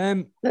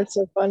 That's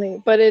so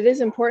funny, but it is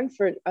important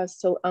for us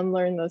to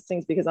unlearn those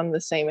things because I'm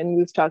the same, and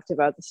we've talked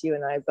about this, you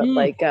and I, but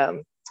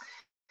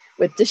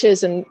with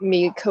dishes and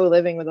me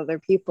co-living with other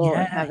people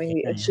and having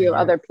the issue of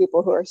other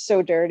people who are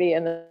so dirty,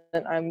 and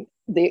then I'm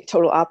the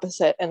total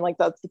opposite, and like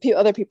the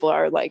other people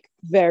are like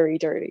very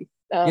dirty.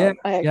 I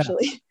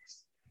actually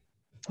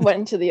went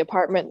into the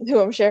apartment who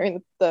I'm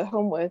sharing the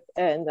home with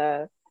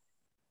and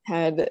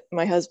had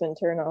my husband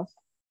turn off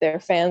their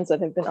fans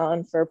that have been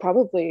on for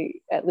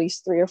probably at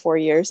least 3 or 4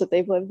 years that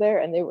they've lived there,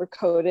 and they were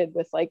coated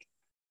with like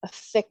a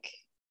thick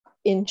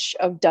inch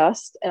of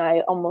dust, and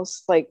I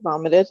almost like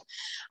vomited.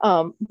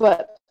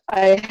 But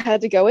I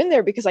had to go in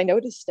there because I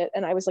noticed it,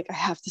 and I was like, I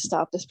have to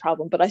stop this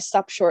problem. But I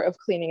stopped short of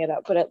cleaning it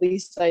up, but at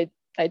least I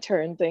I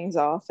turned things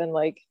off and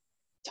like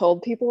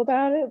told people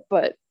about it,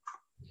 but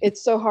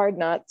it's so hard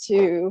not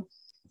to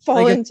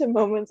fall Like into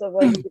moments of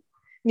like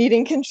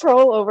needing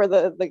control over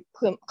the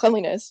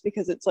cleanliness,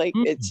 because it's like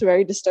it's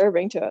very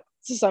disturbing to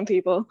some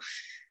people,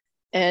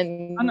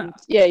 and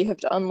yeah, you have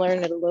to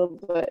unlearn it a little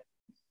bit.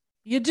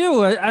 you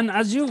do, and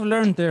as you've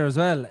learned there as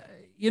well,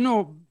 you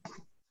know,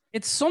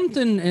 it's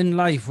something in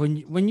life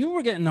when you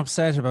were getting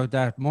upset about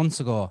that months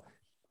ago.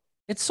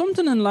 It's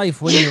something in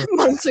life when you're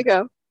months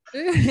ago.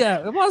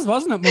 Yeah, it was,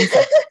 wasn't it, months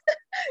ago?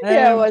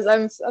 Yeah, it was.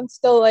 I'm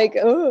still like,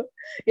 oh,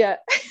 yeah.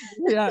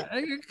 Yeah,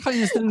 you're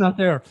kind of still not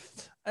there.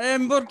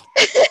 But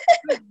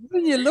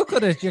when you look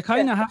at it, you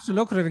kind of have to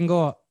look at it and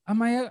go,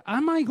 am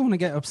I going to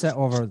get upset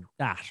over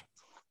that?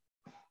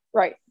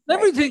 Right.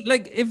 Everything,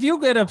 like if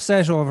you get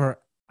upset over,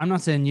 I'm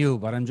not saying you,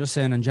 but I'm just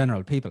saying in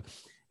general, people.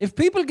 If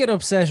people get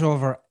upset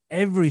over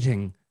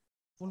everything,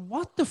 well,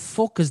 what the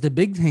fuck is the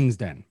big things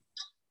then?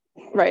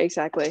 Right,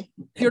 exactly.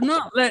 If you're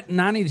not letting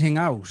anything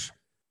out,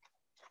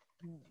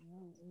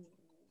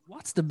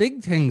 what's the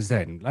big things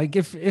then? Like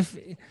if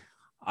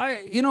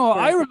I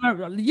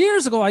remember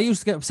years ago I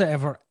used to get upset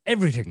over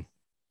everything.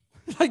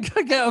 Like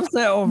I get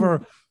upset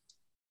over,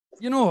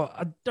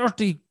 a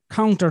dirty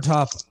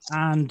countertop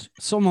and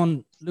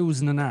someone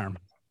losing an arm.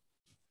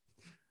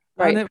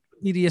 Right. And it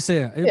would be the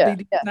same. It'd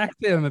be the exact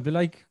same. It'd be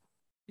like,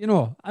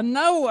 and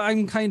now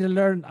I'm kind of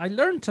I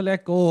learned to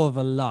let go of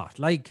a lot.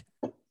 Like,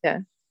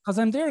 because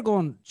I'm there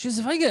going, geez,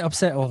 if I get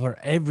upset over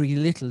every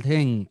little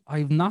thing,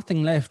 I've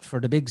nothing left for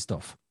the big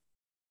stuff.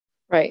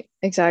 Right,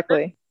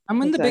 exactly. And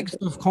when the big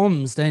stuff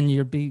comes, then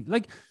you'll be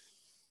like,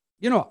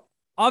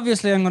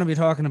 obviously I'm going to be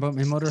talking about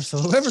my mother. So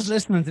whoever's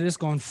listening to this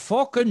going,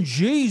 fucking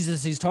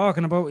Jesus, he's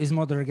talking about his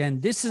mother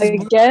again. This is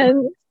this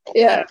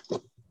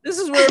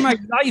is where my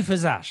life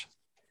is at.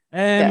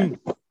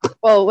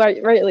 Well,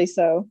 rightly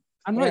so.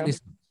 And rightly so.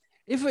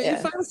 If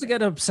I was to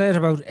get upset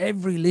about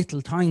every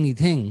little tiny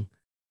thing,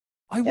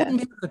 I wouldn't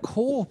be able to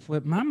cope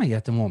with Mammy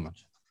at the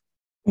moment.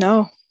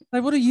 No.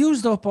 I would have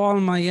used up all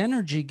my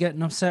energy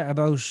getting upset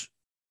about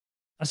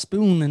a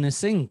spoon in a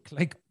sink,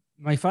 like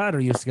my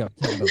father used to get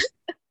upset about.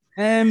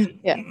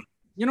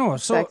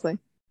 So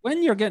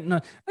when you're getting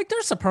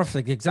there's a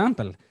perfect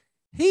example.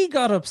 He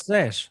got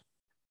upset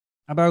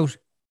about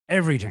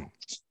everything.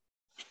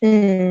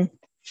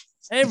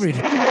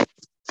 Everything.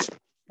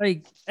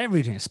 Like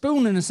everything. A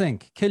spoon in a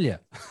sink, kill you.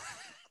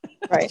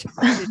 Right.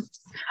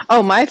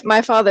 Oh,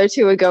 my father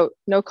too would go,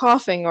 no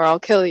coughing or I'll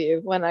kill you,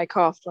 when I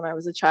coughed when I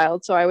was a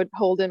child. So I would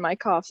hold in my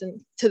coughs,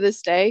 and to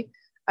this day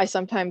I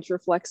sometimes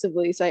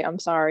reflexively say I'm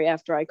sorry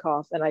after I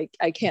cough, and I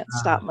can't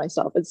stop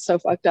myself. It's so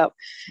fucked up.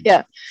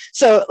 Yeah.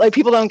 So like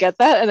people don't get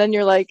that, and then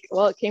you're like,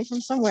 well, it came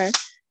from somewhere.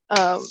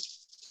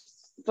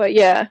 But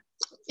yeah,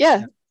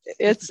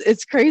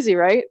 it's crazy,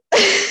 right?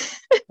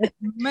 It's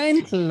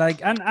mental,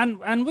 like,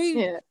 and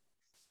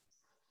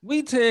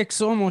we take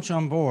so much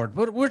on board,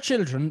 but we're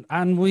children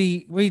and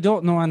we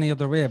don't know any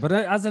other way. But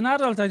as an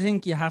adult, I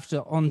think you have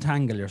to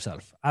untangle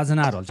yourself. As an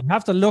adult, you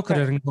have to look at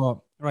it and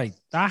go, right,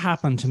 that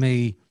happened to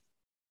me.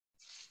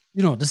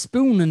 The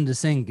spoon in the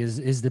sink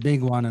is the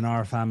big one in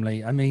our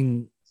family. I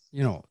mean,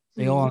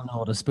 they all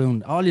know the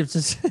spoon. All you have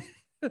to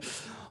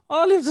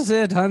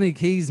say to any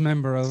Keys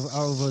member of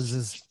us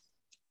is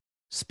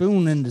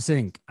spoon in the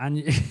sink,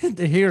 and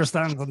the hair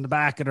stands on the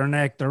back of their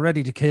neck. They're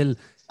ready to kill.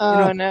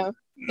 Oh no.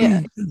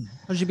 Yeah.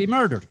 Because you'd be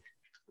murdered.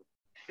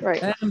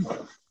 Right.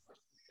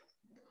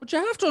 But you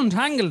have to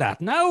untangle that.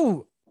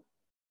 Now,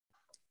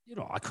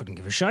 I couldn't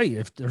give a shit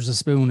if there's a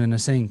spoon in a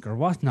sink or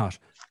whatnot.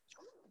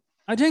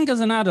 I think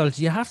as an adult,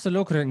 you have to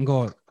look at it and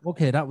go,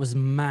 okay, that was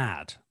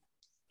mad.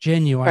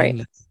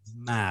 Genuinely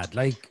mad.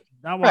 Like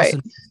that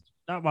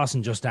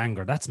wasn't just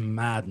anger. That's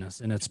madness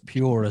in its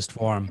purest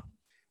form.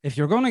 If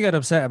you're going to get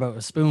upset about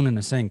a spoon in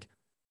a sink,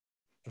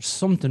 there's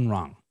something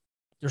wrong.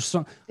 There's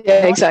some.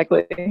 Yeah,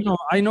 exactly.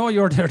 I know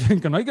you're there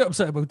thinking I get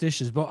upset about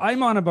dishes, but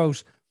I'm on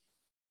about.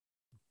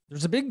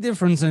 There's a big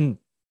difference in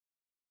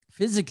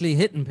physically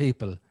hitting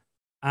people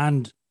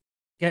and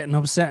getting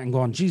upset and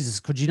going,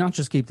 Jesus, could you not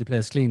just keep the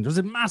place clean? There's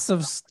a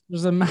massive.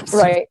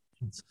 Right.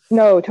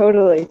 No,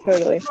 totally.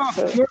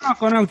 You're not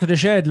going out to the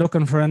shed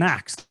looking for an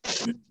axe.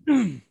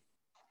 I'm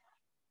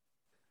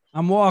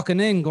walking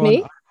in going.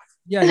 Me?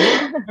 Yeah, you're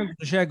out to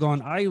the shed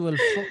going, I will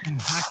fucking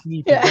hack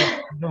you to death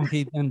if you don't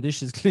keep them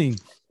dishes clean.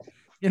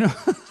 Bit of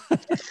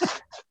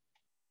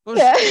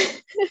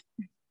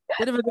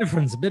a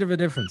difference.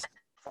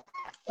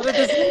 But at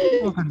the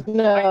same time,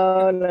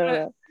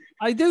 no.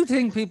 I do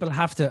think people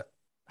have to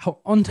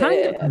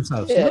untangle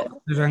themselves. Look at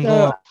it and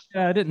go,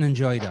 I didn't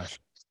enjoy that.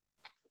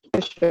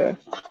 For sure.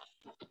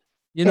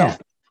 Yeah.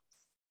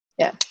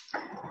 It's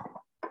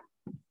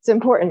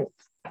important.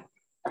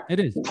 It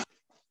is.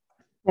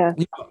 Yeah.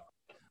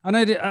 And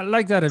I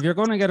like that. If you're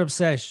going to get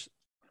upset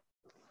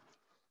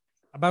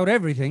about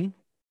everything,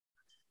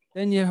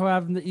 then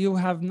you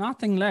have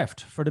nothing left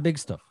for the big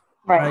stuff.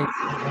 Right.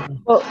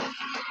 Well,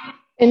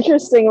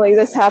 interestingly,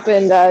 this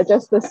happened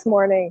just this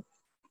morning.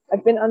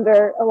 I've been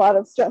under a lot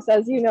of stress.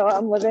 As you know,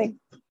 I'm living,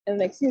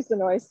 and excuse the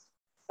noise,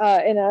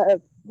 in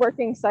a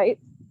working site.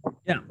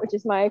 Yeah. which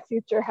is my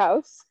future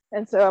house.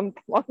 And so I'm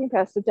walking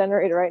past the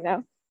generator right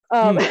now.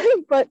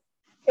 But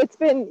it's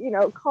been,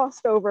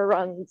 cost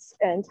overruns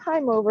and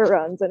time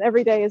overruns, and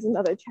every day is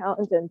another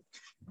challenge. And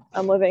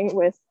I'm living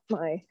with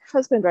my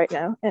husband right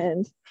now,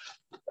 and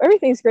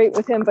everything's great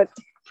with him. But,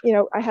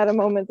 I had a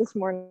moment this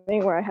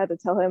morning where I had to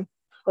tell him,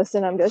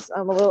 listen, I'm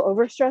a little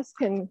overstressed.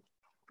 Can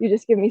you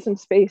just give me some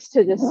space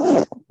to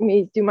just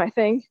me do my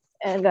thing?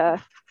 And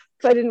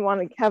so I didn't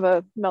want to have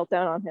a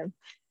meltdown on him.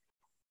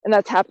 And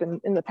that's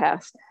happened in the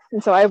past.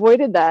 And so I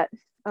avoided that.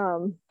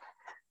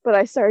 But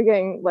I started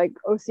getting like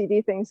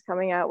OCD things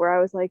coming out where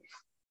I was like,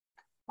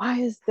 why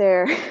is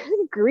there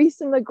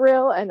grease in the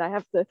grill? And I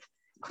have to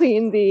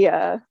clean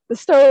the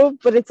stove.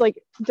 But it's like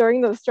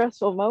during those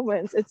stressful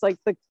moments, it's like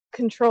the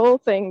control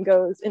thing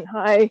goes in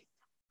high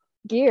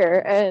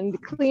gear,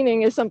 and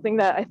cleaning is something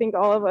that I think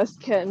all of us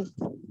can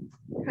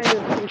kind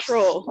of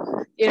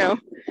control, so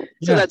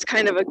that's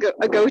kind of a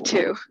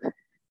go-to.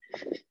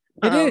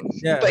 It is.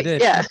 Yeah, but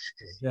it is.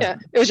 Yeah,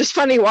 it was just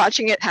funny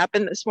watching it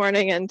happen this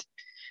morning, and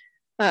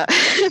my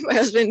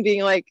husband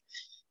being like,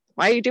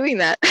 why are you doing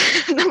that?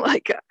 And I'm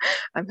like,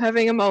 I'm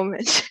having a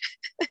moment.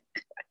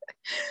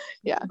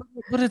 Yeah,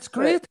 but it's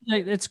great.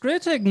 It's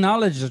great to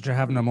acknowledge that you're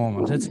having a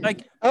moment. It's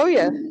like, oh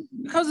yeah,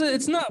 because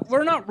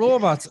we're not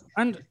robots,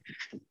 and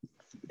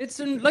it's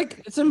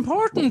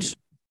important to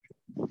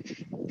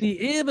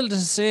be able to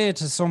say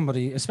to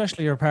somebody,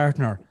 especially your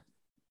partner,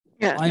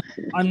 yeah,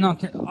 I'm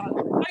not. I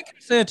can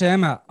say to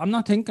Emma, I'm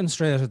not thinking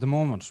straight at the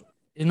moment.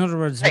 In other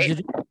words,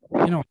 right.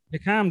 you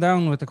calm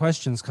down with the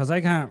questions because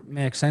I can't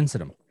make sense of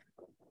them.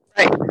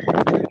 Right.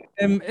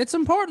 It's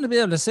important to be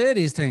able to say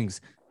these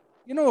things.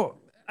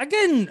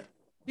 Again,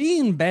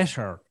 being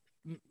better,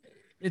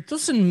 it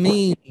doesn't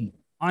mean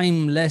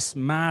I'm less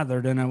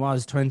mather than I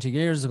was 20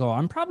 years ago.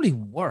 I'm probably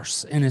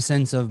worse in a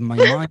sense of my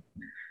mind,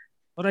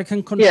 but I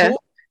can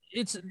control.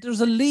 Yeah. There's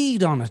a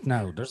lead on it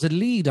now. There's a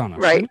lead on it.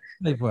 Right.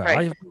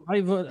 Right.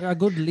 I've a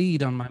good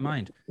lead on my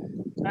mind.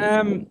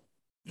 But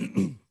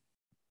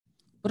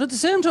at the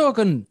same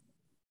token,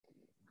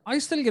 I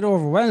still get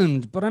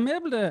overwhelmed, but I'm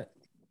able to,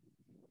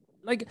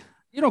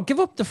 give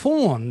up the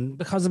phone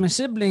because of my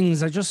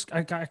siblings.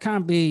 I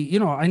can't be,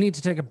 I need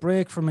to take a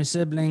break from my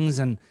siblings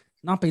and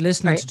not be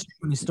listening to too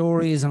many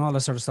stories and all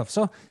that sort of stuff.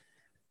 So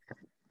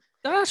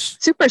that's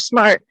super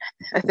smart,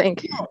 I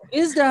think.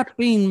 Is that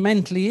being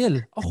mentally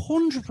ill?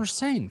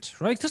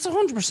 100%, right? That's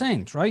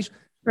 100%, right?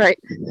 Right.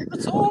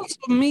 It's also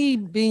me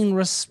being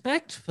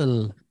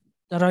respectful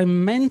that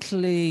I'm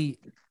mentally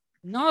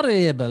not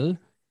able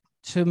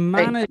to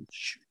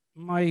manage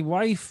my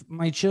wife,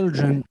 my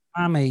children,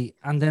 Mammy,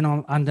 and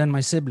then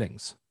my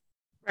siblings.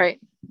 Right.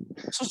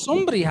 So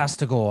somebody has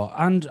to go,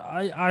 and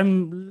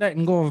I'm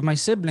letting go of my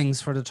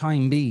siblings for the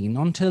time being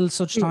until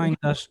such time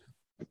that,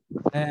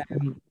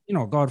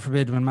 God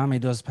forbid, when Mammy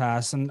does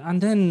pass,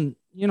 and then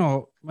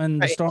when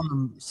the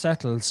storm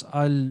settles,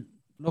 I'll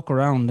look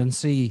around and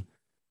see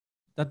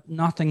that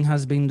nothing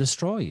has been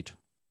destroyed.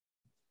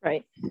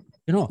 Right.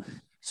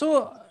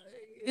 So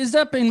is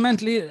that being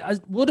mentally?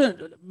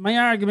 My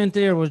argument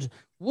there was,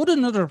 would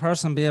another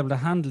person be able to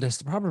handle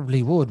this?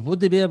 Probably would. Would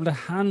they be able to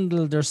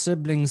handle their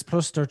siblings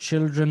plus their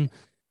children?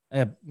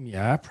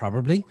 Yeah,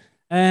 probably.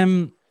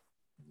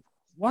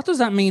 What does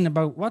that mean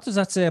what does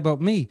that say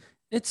about me?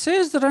 It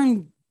says that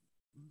I'm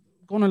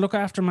going to look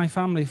after my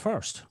family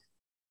first.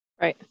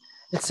 Right.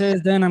 It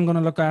says then I'm going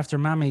to look after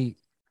Mammy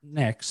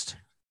next.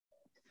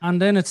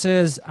 And then it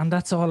says, and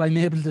that's all I'm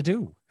able to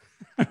do.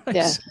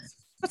 Yeah.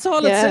 That's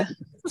all it says.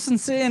 It doesn't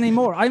say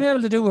anymore. I'm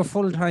able to do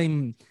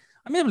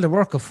I'm able to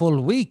work a full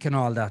week and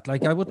all that.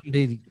 Like I wouldn't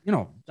be,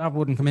 that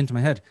wouldn't come into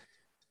my head.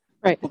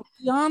 Right. But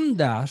beyond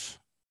that,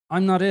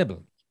 I'm not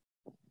able.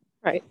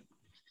 Right.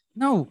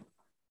 No,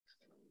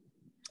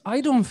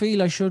 I don't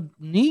feel I should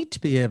need to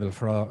be able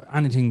for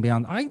anything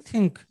beyond. I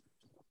think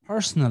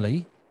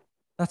personally,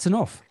 that's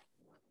enough.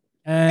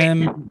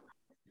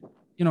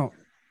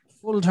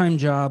 Full-time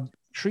job,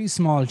 3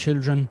 small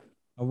children,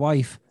 a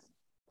wife,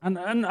 and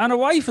a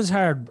wife is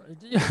hard.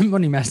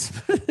 Money mess.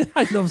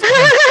 I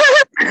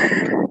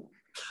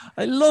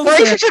love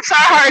relationships are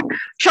hard.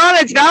 Sean,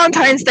 it's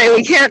Valentine's Day.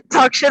 We can't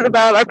talk shit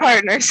about our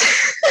partners.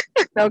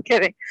 No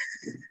kidding.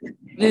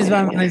 It is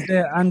Valentine's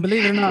Day, and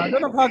believe it or not, I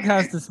done a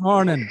podcast this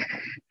morning,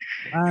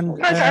 and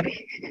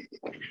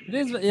it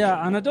is,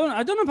 yeah. And I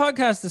done a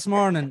podcast this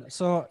morning,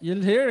 so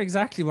you'll hear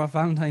exactly what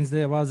Valentine's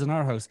Day was in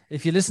our house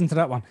if you listen to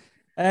that one.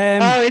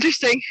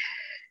 Interesting.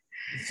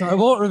 So I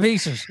won't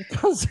repeat it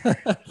because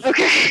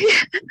okay.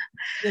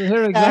 You'll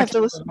hear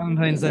exactly what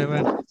Valentine's Day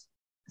went.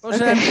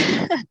 But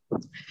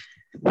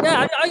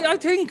I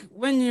think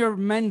when you're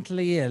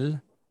mentally ill,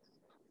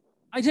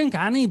 I think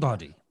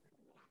anybody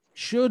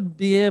should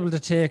be able to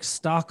take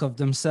stock of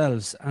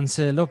themselves and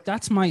say, look,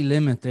 that's my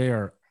limit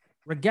there,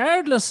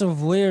 regardless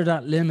of where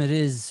that limit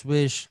is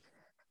with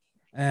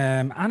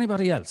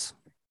anybody else.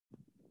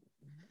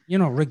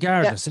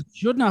 Regardless, it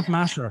should not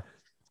matter.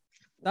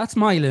 That's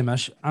my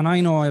limit, and I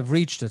know I've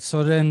reached it.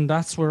 So then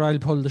that's where I'll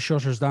pull the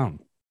shutters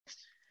down.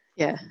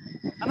 Yeah.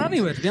 And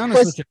anyway, to be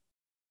honest with you,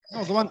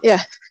 go on.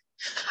 Yeah.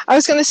 I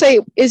was going to say,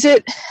 is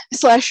it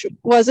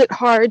 / was it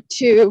hard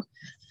to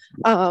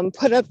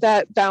put up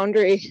that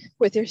boundary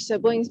with your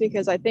siblings?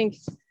 Because I think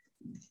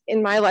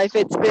in my life,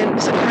 it's been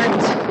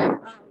sometimes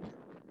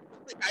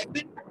like I've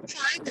been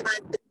trying and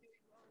I've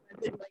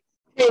been like,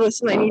 hey,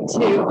 listen, I need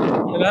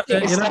to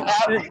take a step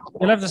out.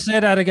 You'll have to say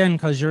that again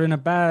because you're in a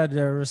bad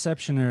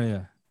reception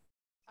area.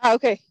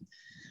 Okay.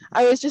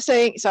 I was just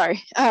saying,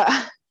 sorry.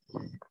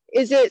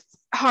 Is it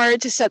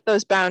hard to set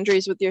those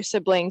boundaries with your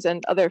siblings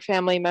and other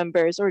family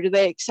members, or do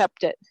they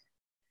accept it?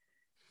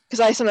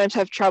 Because I sometimes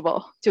have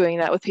trouble doing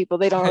that with people.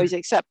 They don't always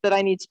accept that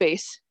I need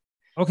space.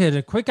 Okay,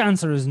 the quick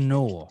answer is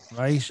no,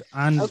 right?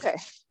 And okay,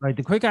 right,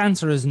 the quick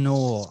answer is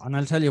no, and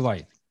I'll tell you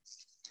why.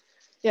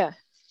 Yeah.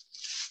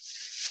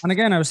 And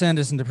again, I was saying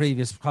this in the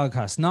previous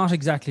podcast, not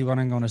exactly what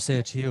I'm going to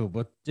say to you,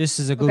 but this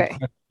is a good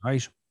question,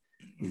 right?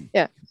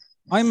 Yeah.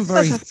 I'm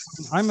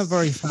a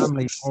very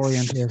family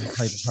oriented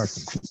type of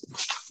person.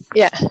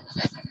 Yeah.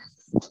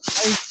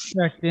 I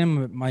checked in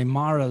with my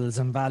morals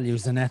and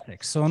values and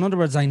ethics. So in other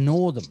words, I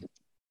know them,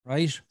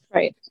 right?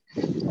 Right.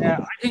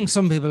 I think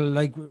some people,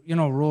 like,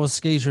 Rose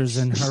Skeeter's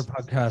in her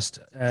podcast,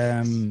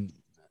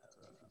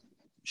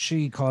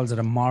 she calls it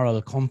a moral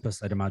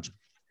compass, I'd imagine.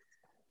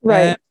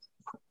 Right.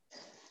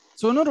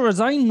 So in other words,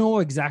 I know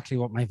exactly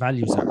what my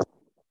values are.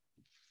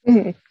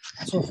 Mm-hmm.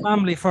 So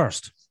family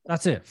first.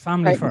 That's it.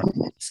 Family first.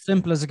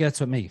 Simple as it gets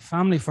with me.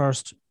 Family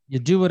first. You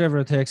do whatever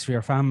it takes for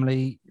your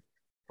family.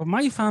 But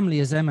my family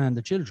is Emma and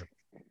the children.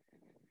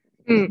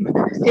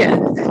 Yeah.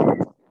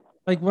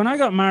 Like when I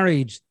got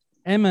married,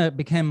 Emma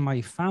became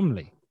my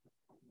family.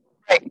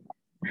 Right.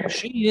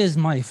 She is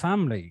my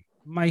family.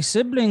 My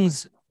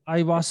siblings,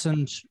 there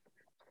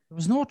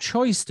was no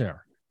choice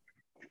there.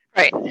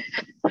 Right.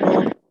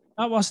 So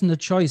that wasn't a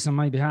choice on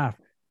my behalf.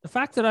 The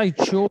fact that I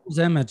chose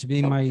Emma to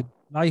be my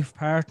life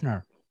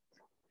partner,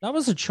 that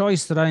was a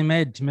choice that I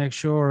made to make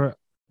sure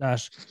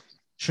that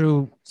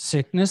through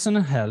sickness and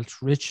health,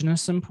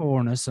 richness and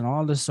poorness, and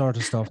all this sort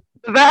of stuff.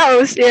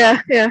 Vows,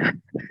 yeah.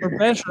 For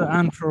better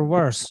and for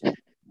worse,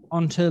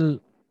 until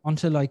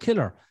I kill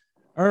her,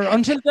 or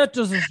until death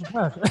does us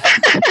part.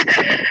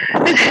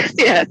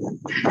 Yeah.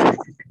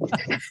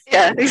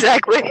 Yeah,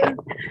 exactly.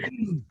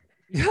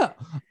 Yeah,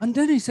 and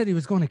then he said he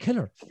was going to kill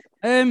her.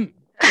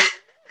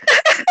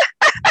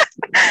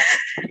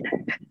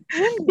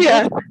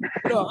 Yeah.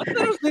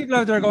 There's people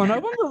out there going, I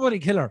wonder would he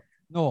kill her?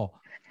 No,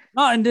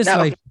 not in this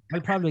life.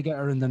 I'll probably get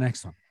her in the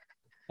next one.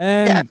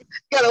 Yeah,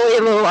 gotta wait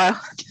a little while.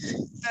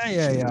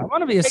 Yeah. I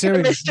want to be a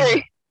serial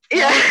mystery.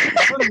 Yeah.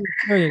 I want to be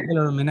a serial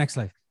killer in my next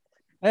life.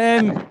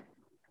 I'm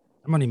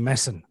only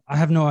messing. I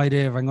have no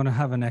idea if I'm going to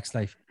have a next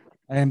life.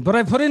 But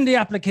I put in the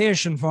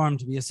application form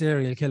to be a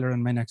serial killer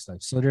in my next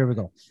life. So there we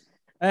go.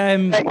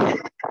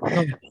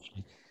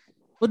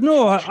 But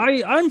no,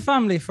 I'm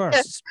family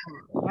first.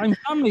 I'm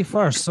family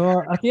first.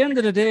 So at the end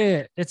of the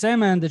day, it's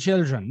Emma and the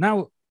children.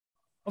 Now,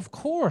 of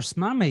course,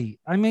 Mammy,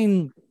 I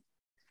mean,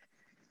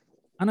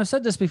 and I've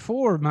said this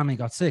before, Mammy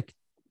got sick.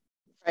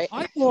 Right.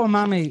 I know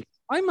Mammy,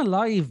 I'm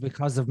alive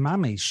because of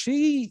Mammy.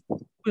 She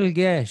will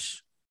get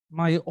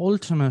my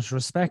ultimate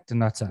respect in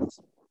that sense.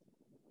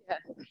 Yeah.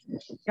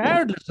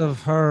 Regardless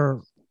of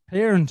her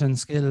parenting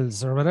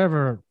skills or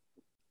whatever.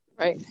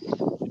 Right.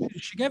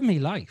 She gave me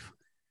life.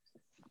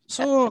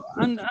 So,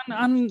 and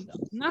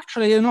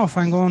naturally enough,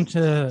 I'm going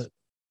to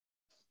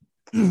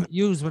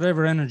use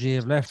whatever energy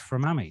I've left for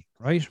Mammy,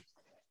 right?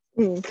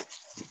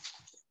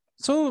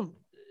 So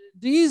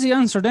the easy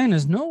answer then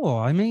is no.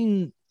 I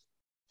mean,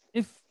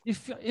 if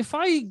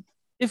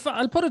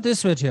I'll put it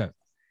this way to you.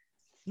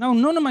 Now,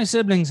 none of my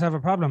siblings have a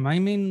problem. I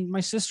mean,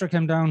 my sister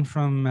came down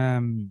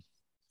from,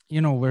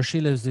 where she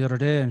lives the other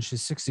day, and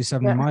she's 60,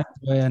 70 miles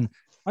away, and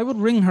I would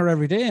ring her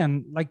every day,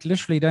 and like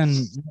literally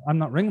then I'm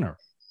not ringing her,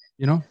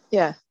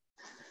 Yeah.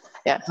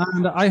 Yeah.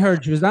 And I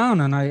heard she was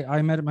down, and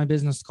I made it my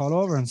business to call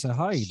over and say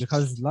hi,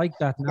 because like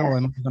that now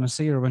I'm going to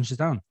see her when she's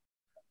down.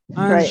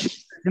 And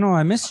she,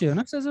 I miss you. And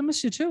I says, I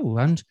miss you too.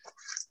 And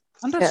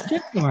that's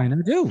genuine.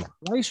 I do,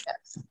 right?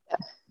 Yeah.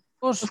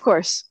 But of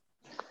course.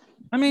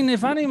 I mean,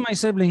 if any of my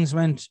siblings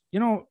went,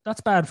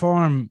 that's bad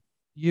form,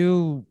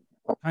 you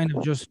kind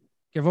of just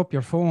give up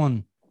your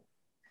phone,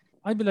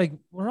 I'd be like,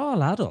 we're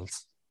all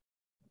adults.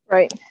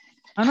 Right.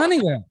 And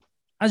anyway,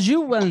 as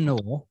you well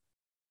know,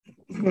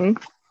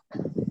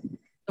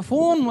 the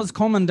phone was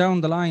coming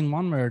down the line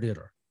one way or the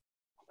other.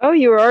 Oh,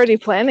 you were already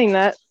planning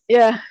that.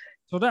 Yeah.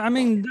 So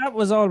that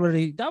was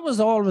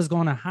always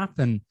going to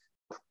happen.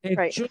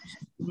 It just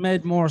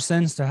made more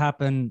sense to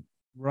happen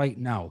right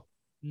now.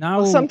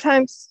 Now,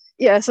 sometimes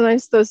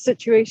those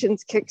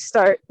situations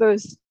kickstart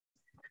those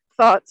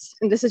thoughts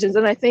and decisions.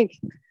 And I think,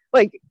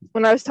 like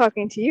when I was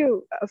talking to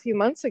you a few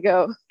months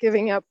ago,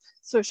 giving up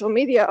social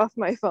media off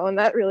my phone,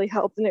 that really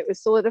helped, and it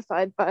was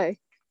solidified by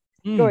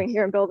going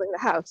here and building the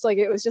house. Like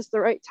it was just the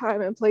right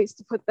time and place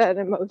to put that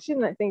in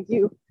motion. I think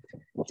you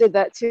did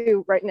that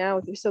too right now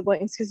with your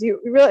siblings, because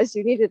you realized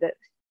you needed it.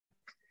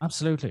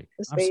 Absolutely.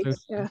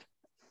 Yeah.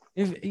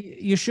 If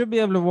you should be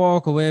able to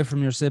walk away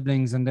from your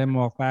siblings and then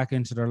walk back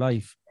into their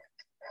life.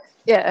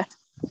 Yeah.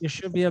 You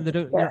should be able to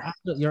do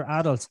it. You're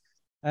adults.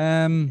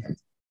 You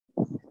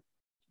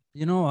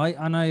know,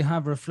 I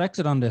have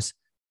reflected on this,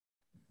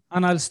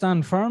 and I'll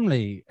stand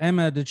firmly,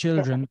 Emma the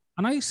children,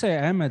 and I say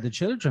Emma the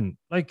children,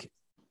 like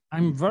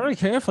I'm very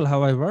careful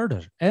how I word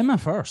it. Emma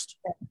first.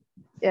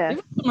 Yeah.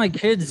 Even with my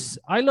kids,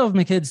 I love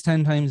my kids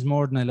 10 times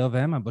more than I love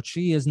Emma, but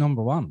she is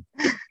number one.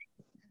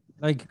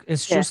 Like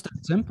it's just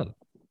that simple.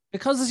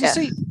 Because as you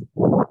see,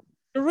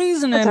 the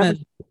reason Emma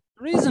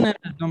is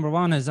number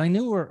one is I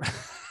knew her.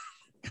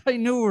 I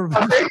knew her.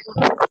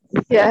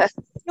 Yeah.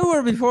 I knew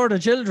her before the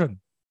children.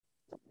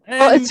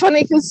 Well, it's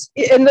funny because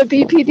in the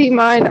BPD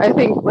mind, I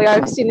think like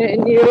I've seen it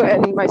in you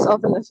and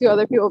myself and a few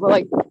other people, but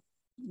like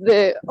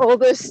the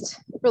oldest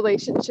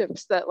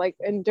relationships that like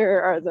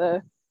endure are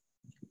the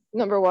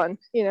number one,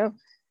 you know?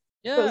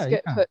 Yeah. Those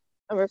get put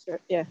number three.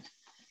 Yeah.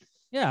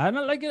 Yeah. And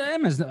like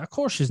Emma's, of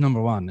course, she's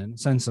number one in the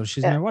sense of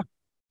she's my wife.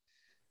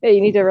 Yeah, you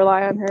need to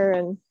rely on her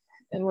and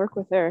work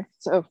with her.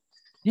 So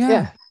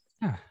yeah.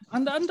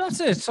 And that's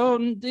it. So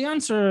the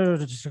answer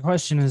to the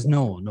question is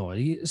no.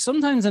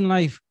 Sometimes in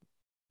life,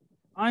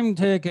 I'm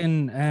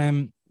taking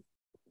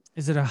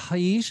is it a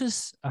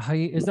hiatus?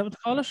 Is that what they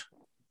call it?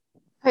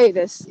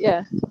 Hiatus,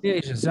 yeah.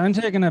 Hiatus. I'm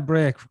taking a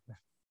break,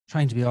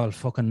 trying to be all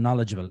fucking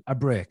knowledgeable. A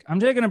break. I'm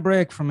taking a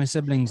break from my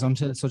siblings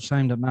until such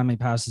time that Mammy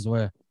passes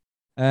away.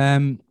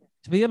 To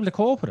be able to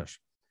cope with it.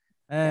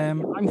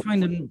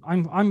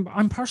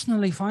 I'm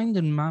personally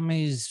finding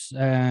Mammy's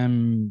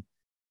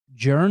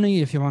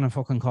journey, if you want to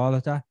fucking call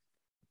it that,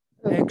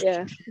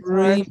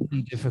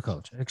 extremely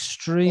difficult.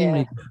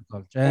 Extremely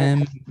difficult.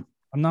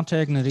 I'm not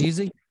taking it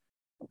easy.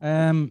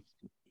 I'm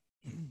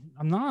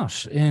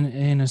not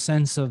in a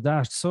sense of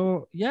that.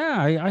 So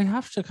yeah, I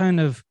have to kind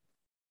of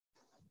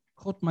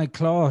cut my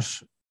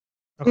cloth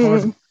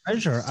according to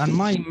measure, and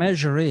my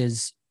measure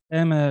is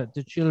Emma,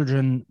 the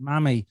children,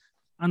 Mammy,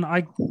 and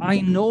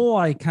I know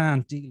I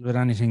can't deal with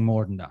anything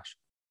more than that.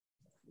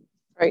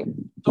 Right.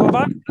 So if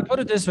I put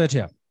it this way to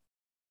you,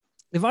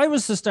 if I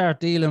was to start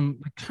dealing,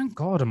 like, thank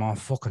God I'm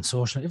off fucking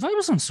social. If I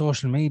was on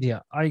social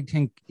media, I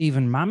think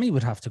even Mammy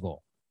would have to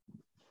go.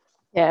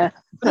 Yeah,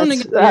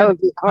 that would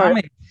be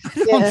hard.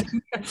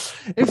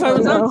 If I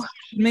was on social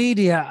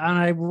media and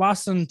I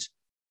wasn't,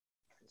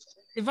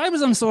 if I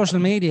was on social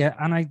media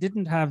and I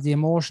didn't have the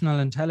emotional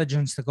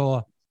intelligence to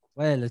go,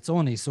 well, it's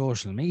only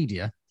social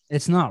media,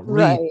 it's not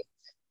real. Right.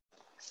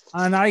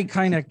 And I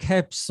kind of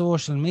kept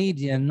social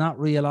media not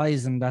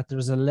realizing that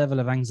there's a level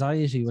of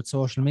anxiety with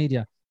social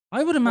media.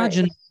 I would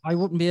imagine I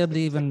wouldn't be able to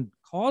even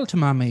call to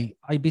Mammy.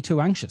 I'd be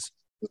too anxious.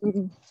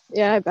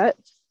 Yeah, I bet.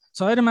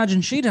 So I'd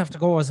imagine she'd have to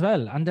go as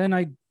well. And then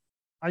I'd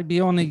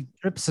be only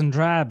drips and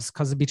drabs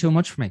because it'd be too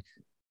much for me.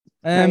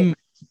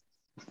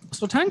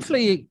 So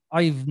thankfully,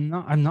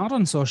 I'm not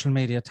on social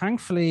media.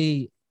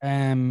 Thankfully,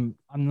 I'm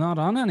not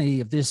on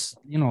any of this,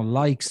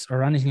 likes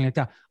or anything like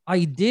that.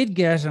 I did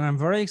get, and I'm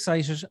very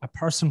excited, a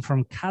person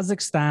from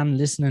Kazakhstan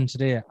listening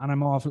today, and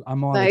I'm all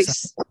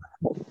nice.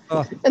 Excited.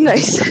 So,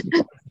 nice.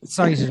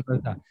 Excited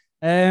about that.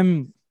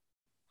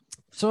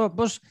 So,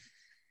 but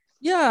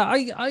yeah,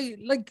 I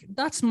like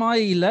that's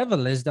my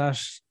level is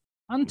that,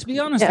 and to be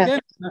honest,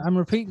 again, I'm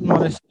repeating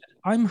what I said.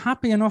 I'm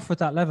happy enough with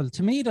that level.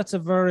 To me, that's a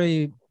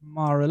very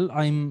moral.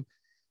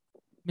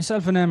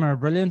 Myself and Emma are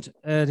brilliant.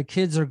 The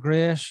kids are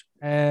great.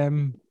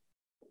 Glad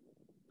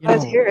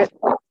to hear it.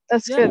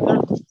 That's good.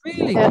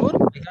 Really good.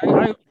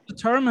 I'm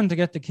determined to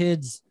get the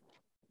kids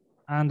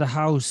and the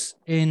house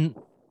in.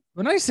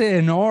 When I say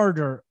in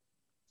order,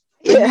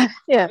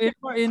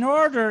 in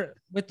order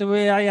with the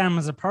way I am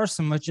as a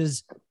person, which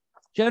is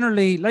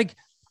generally like,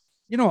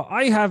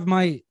 I have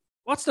my,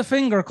 what's the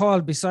finger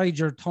called beside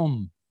your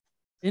thumb?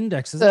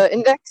 Index, is it? The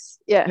index,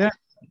 yeah.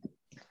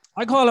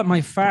 I call it my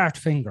fart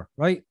finger,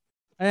 right?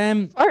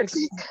 Fart,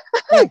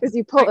 because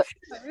you pull it.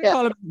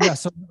 Call it,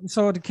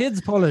 so the kids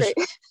pull it,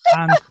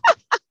 and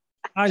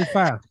I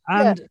fart,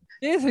 and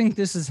they think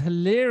this is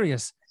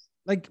hilarious.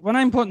 Like when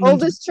I'm putting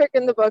oldest trick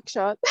in the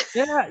buckshot.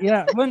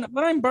 Yeah. When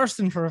I'm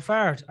bursting for a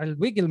fart, I'll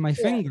wiggle my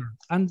finger,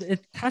 and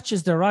it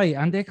catches their eye,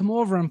 and they come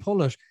over and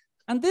pull it,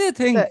 and they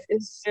think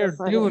they're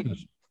doing it.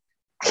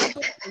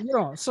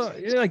 So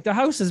like the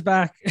house is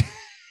back.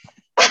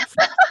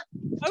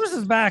 House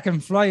is back in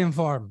flying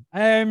form.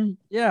 Plenty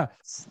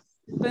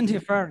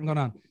of farting going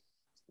on.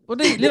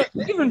 But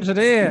even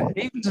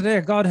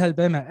today, God help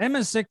Emma.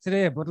 Emma's sick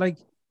today, but like,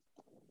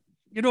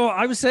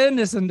 I was saying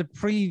this in the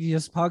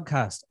previous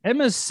podcast.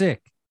 Emma's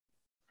sick,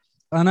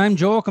 and I'm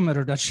joking with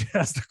her that she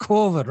has the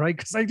COVID, right?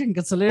 Because I think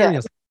it's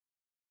hilarious.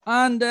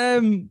 Yeah.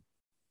 And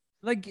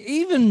like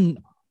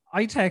even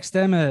I text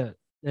Emma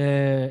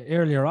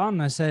earlier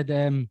on. I said,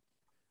 I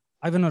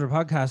have another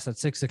podcast at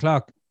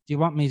 6:00. Do you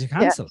want me to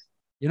cancel?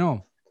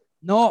 No.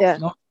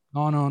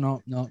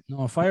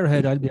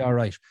 Firehead, I'll be all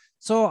right.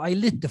 So I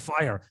lit the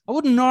fire. I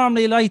wouldn't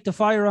normally light the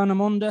fire on a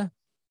Monday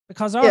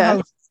because our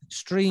house is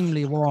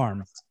extremely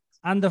warm.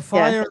 And the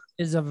fire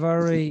is a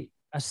very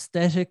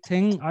aesthetic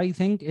thing, I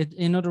think.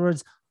 In other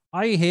words,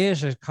 I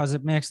hate it because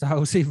it makes the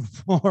house even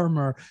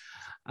warmer.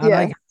 And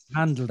I can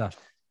handle that.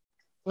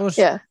 But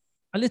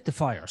I lit the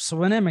fire. So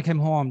when Emma came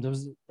home,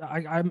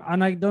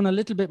 I'd done a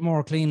little bit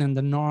more cleaning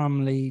than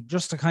normally,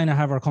 just to kind of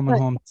have her coming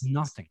home to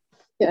nothing.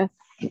 Yeah.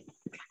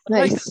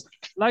 Nice.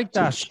 Like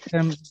that.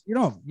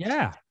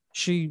 Yeah,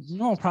 she,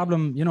 no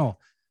problem,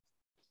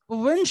 But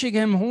when she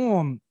came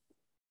home,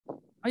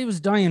 I was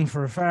dying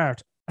for a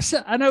fart.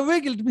 And I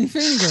wiggled my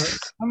finger,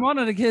 and one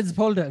of the kids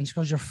pulled it, and she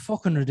goes, "You're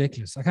fucking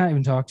ridiculous. I can't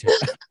even talk to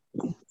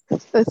you."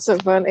 That's so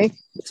funny.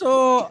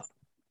 So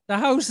the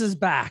house is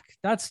back.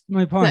 That's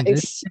my point.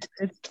 Nice.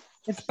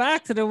 It's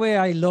back to the way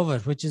I love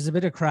it, which is a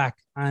bit of crack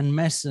and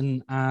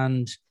messing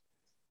and,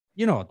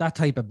 that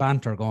type of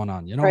banter going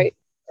on, Right.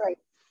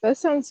 That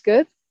sounds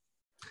good.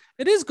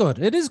 It is good.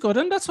 It is good.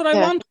 And that's what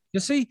I want. You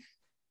see,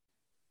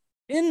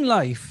 in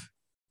life,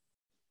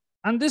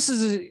 and this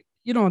is,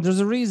 there's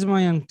a reason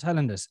why I'm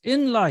telling this.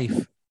 In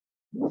life,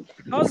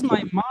 because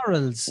my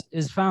morals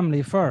is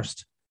family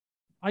first,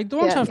 I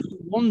don't have to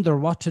wonder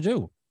what to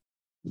do.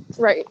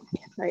 Right.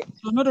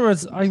 So in other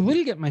words, I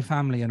will get my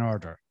family in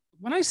order.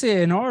 When I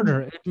say in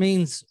order, it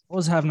means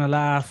us having a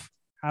laugh,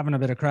 having a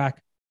bit of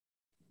crack.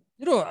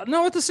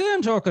 Now at the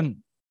same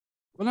token,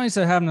 when I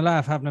say having a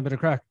laugh, having a bit of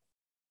crack,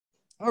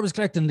 I was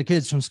collecting the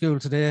kids from school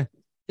today.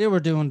 They were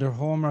doing their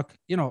homework.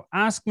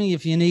 Ask me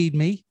if you need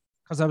me,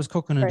 because I was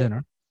cooking a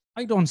dinner.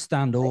 I don't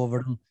stand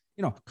over them.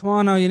 Come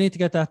on now, you need to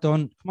get that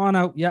done. Come on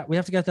out. Yeah, we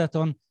have to get that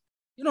done.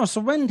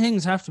 So when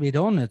things have to be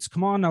done, it's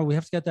come on now, we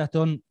have to get that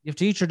done. You have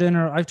to eat your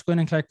dinner. I have to go in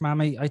and collect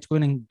Mammy. I have to go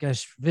in and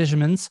get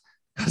vitamins,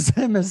 because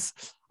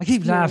I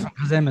keep laughing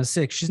because Emma's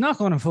sick. She's not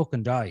going to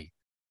fucking die.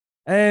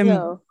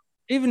 No.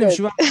 Even if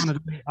she was going to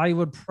die, I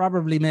would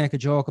probably make a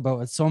joke about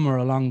it somewhere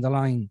along the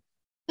line.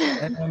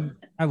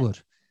 I would.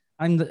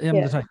 I'm the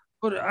type.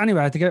 But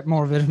anyway, I had to get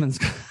more vitamins.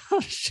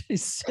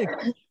 She's sick.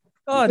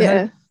 God,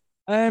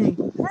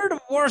 we're the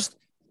worst.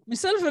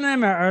 Myself and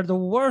Emma are the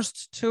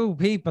worst two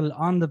people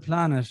on the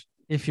planet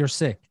if you're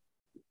sick.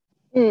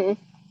 We're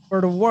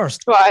the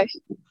worst. Why?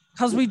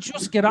 Because we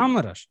just get on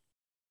with it.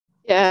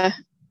 Yeah.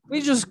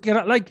 We just get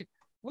how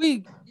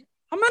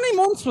many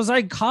months was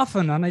I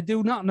coughing and I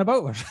do nothing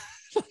about it?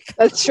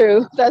 That's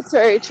true. That's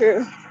very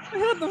true. I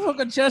had the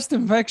fucking chest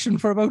infection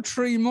for about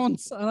 3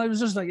 months, and I was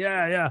just like,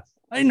 yeah,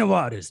 I know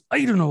what it is.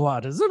 I don't know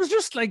what it is. I was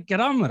just like, get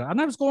on with it. And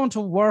I was going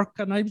to work,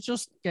 and I was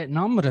just getting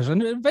on with it.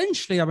 And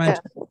eventually I went,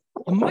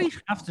 you might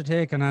have to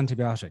take an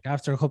antibiotic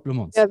after a couple of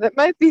months. Yeah, there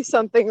might be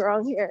something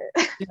wrong here.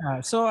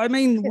 Yeah, so I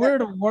mean, we're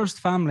the worst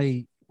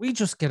family. We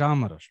just get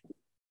on with it.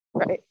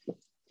 Right.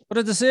 But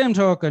at the same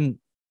token,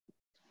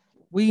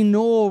 we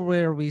know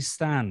where we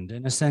stand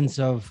in a sense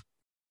of,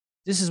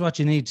 this is what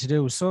you need to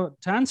do. So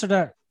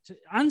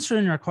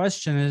answering your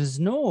question is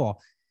no.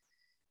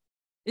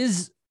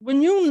 Is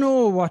when you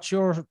know what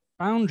your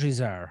boundaries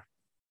are.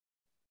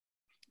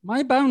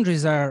 My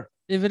boundaries are,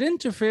 if it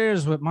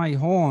interferes with my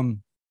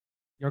home,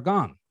 you're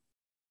gone.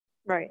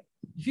 Right.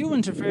 If you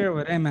interfere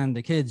with Emma and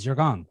the kids, you're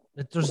gone.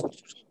 There's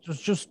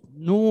just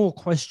no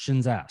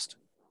questions asked.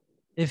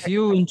 If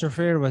you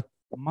interfere with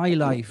my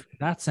life, in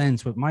that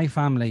sense, with my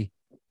family,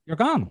 you're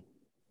gone.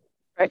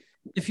 Right.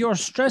 If you're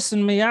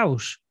stressing me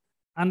out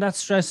and that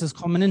stress is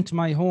coming into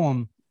my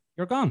home,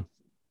 you're gone.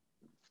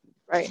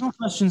 Right. No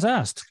questions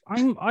asked.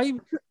 I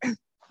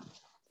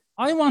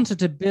wanted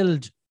to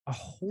build a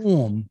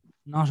home,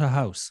 not a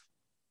house.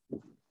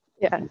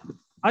 Yeah.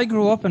 I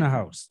grew up in a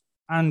house,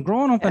 and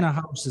growing up in a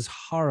house is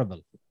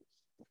horrible.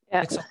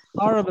 Yeah. It's a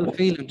horrible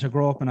feeling to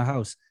grow up in a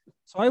house.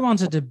 So I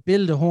wanted to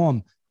build a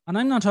home, and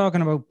I'm not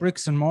talking about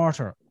bricks and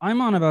mortar.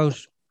 I'm on about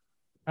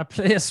a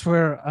place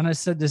where, and I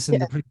said this in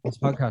the previous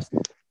podcast,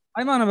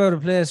 I'm on about a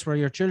place where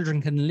your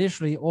children can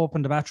literally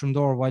open the bathroom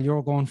door while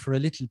you're going for a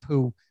little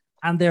poo,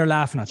 and they're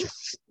laughing at you.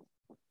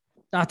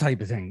 That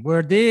type of thing,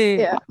 where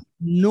they have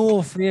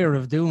no fear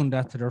of doing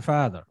that to their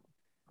father.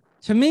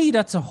 To me,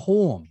 that's a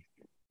home.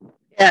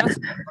 Yeah.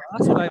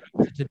 That's what I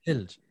wanted to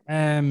build.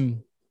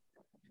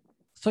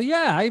 So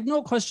yeah, I have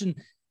no question.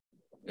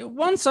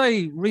 Once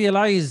I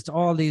realized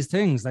all these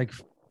things, like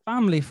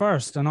family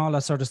first and all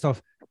that sort of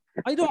stuff,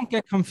 I don't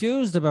get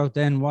confused about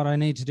then what I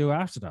need to do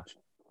after that.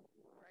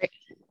 Right.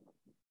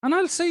 And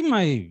I'll see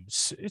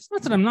it's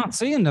not that I'm not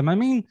seeing them. I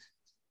mean,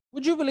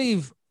 would you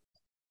believe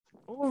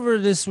over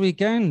this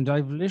weekend,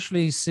 I've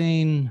literally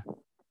seen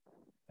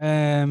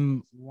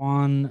 1,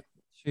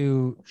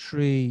 2,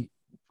 3,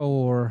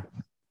 4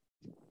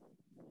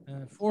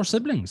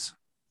 siblings.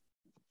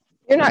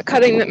 You're not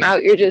cutting them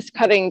out. You're just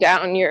cutting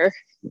down your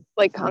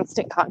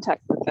constant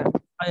contact with them.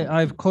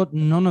 I've cut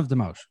none of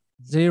them out.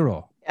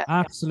 Zero. Yeah.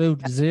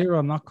 Absolute zero.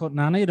 I'm not cutting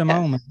any of them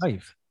out of my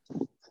life.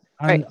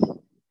 And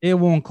they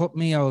won't cut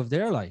me out of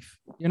their life,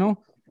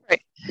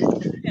 Right.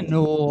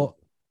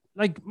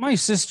 Like my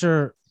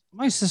sister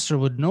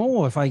would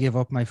know if I give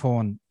up my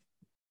phone.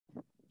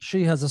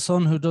 She has a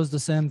son who does the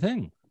same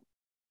thing.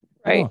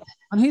 Right.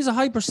 And he's a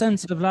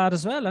hypersensitive lad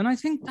as well. And I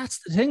think that's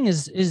the thing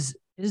is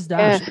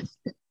that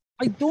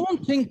I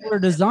don't think we're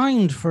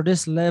designed for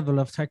this level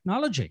of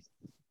technology.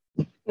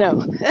 No,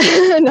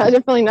 no,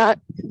 definitely not.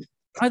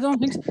 I don't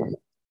think so.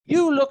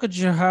 You look at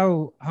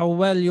how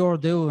well you're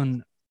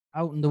doing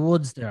out in the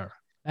woods there.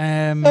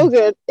 So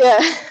good. Yeah.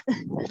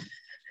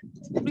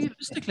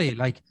 Realistically,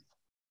 like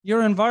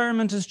your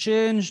environment has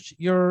changed,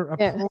 your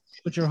approach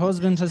with your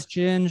husband has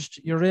changed,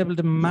 you're able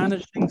to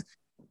manage things.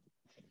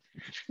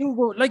 You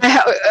go, like,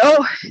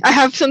 I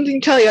have something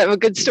to tell you. I have a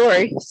good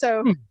story.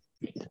 So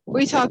Hmm.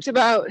 we talked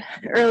about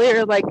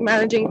earlier, like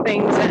managing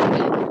things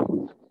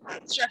and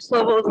stress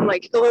levels and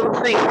like the little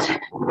things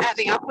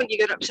adding up when you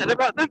get upset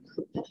about them.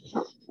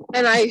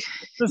 And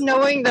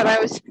knowing that I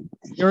was.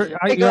 Go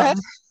ahead.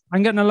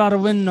 I'm getting a lot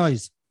of wind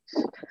noise.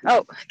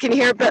 Oh, can you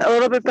hear a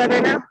little bit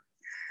better now?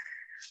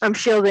 I'm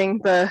shielding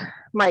the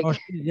mic. Oh,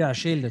 yeah,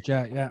 shield it.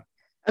 Yeah.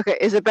 Okay,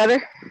 is it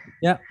better?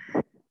 Yeah.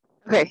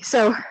 Okay,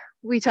 so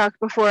we talked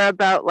before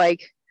about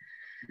like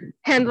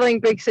handling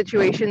big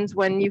situations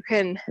when you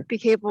can be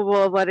capable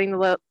of letting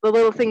the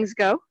little things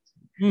go.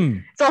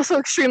 It's also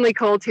extremely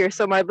cold here,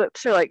 so my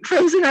lips are like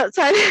frozen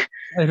outside.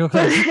 Right,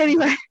 okay. But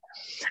anyway.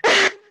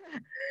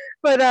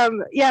 But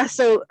yeah,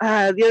 so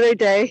the other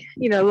day,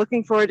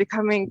 looking forward to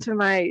coming to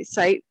my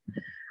site,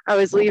 I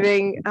was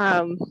leaving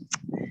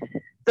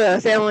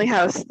the family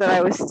house that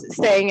I was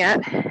staying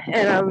at,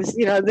 and I was,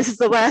 this is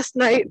the last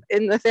night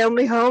in the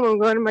family home. I'm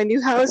going to my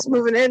new house,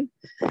 moving in.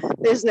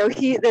 There's no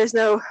heat. There's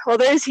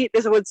heat.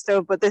 There's a wood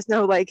stove, but there's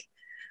no like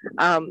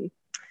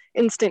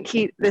instant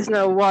heat. There's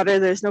no water.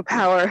 There's no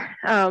power.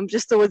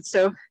 Just the wood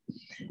stove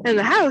and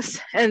the house.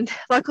 And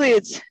luckily,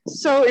 it's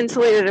so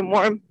insulated and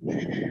warm.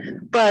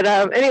 But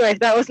anyway,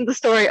 that wasn't the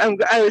story.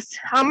 I was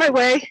on my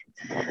way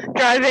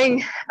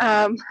driving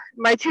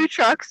my two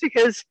trucks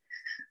because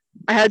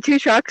I had two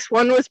trucks.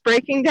 One was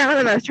breaking down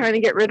and I was trying to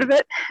get rid of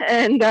it.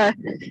 And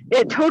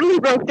it totally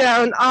broke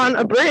down on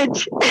a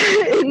bridge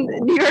in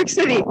New York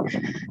City.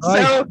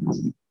 Right. So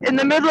in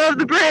the middle of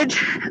the bridge,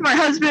 my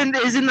husband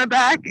is in the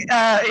back.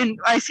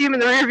 I see him in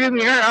the rearview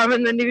mirror. I'm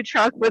in the new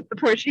truck with the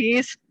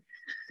Portuguese.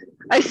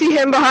 I see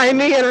him behind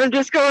me and I'm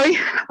just going,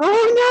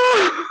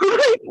 oh no!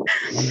 Like,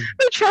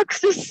 the truck's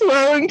just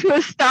slowing to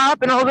a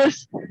stop and all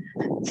this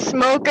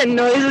smoke and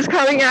noise is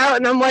coming out.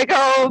 And I'm like,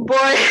 oh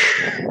boy.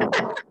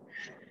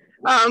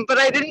 But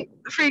I didn't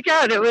freak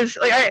out. It was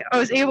like I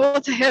was able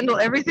to handle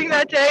everything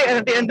that day. And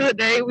at the end of the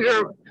day, we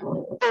were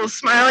both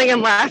smiling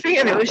and laughing.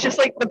 And it was just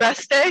like the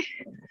best day.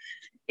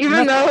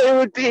 Even though it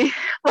would be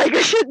like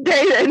a shit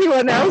day to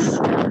anyone else.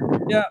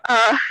 Yeah.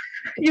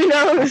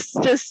 It was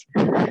just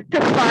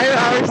took 5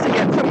 hours to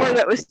get somewhere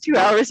that was 2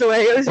 hours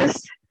away. It was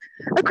just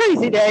a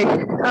crazy day.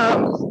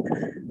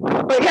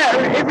 But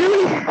yeah, it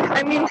really,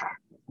 I mean,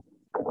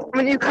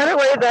 when you cut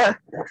away the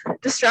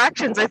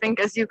distractions, I think,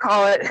 as you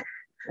call it,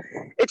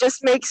 it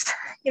just makes,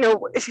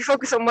 if you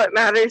focus on what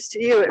matters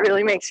to you, it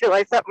really makes your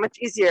life that much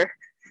easier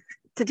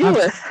to deal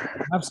with.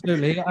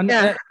 Absolutely. And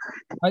yeah.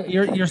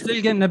 You're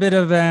still getting a bit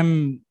of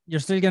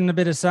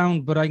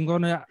sound, but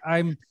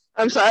I'm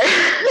sorry.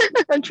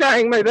 I'm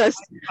trying my best.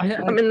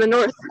 I'm in the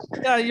north.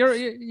 Yeah,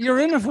 you're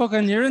in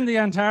the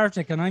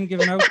Antarctic, and I'm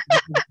giving out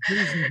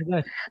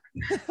today.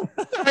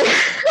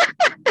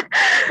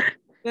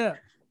 Yeah.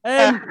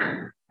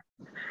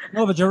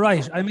 No, but you're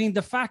right. I mean,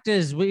 the fact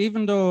is,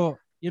 even though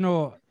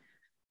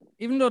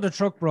the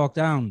truck broke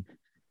down,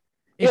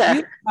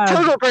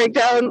 total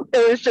breakdown.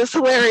 It was just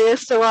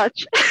hilarious to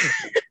watch.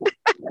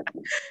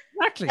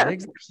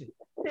 Exactly.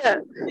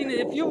 Yeah. I mean,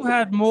 if you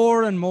had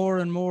more and more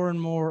and more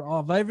and more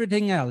of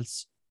everything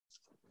else,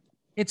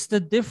 it's the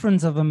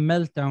difference of a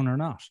meltdown or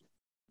not.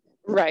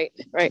 Right.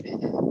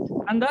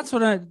 And that's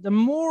what the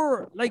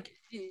more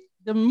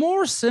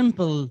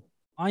simple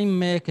I'm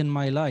making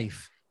my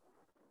life,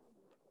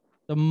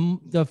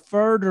 the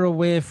further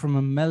away from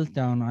a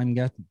meltdown I'm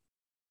getting.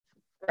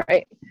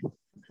 Right.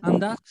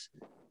 And that's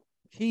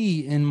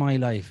key in my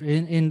life,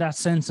 in that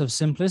sense of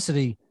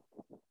simplicity.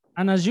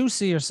 And as you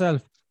see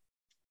yourself,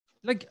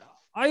 like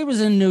I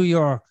was in New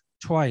York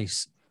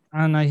twice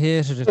and I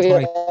hated it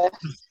twice.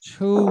 It's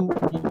too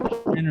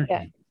much energy.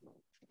 Yeah.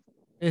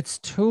 It's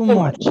too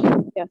much.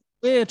 Yeah.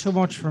 Way too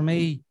much for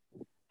me.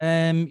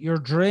 You're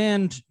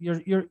drained.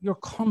 You're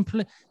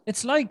complete.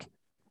 It's like,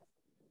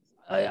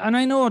 and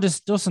I know this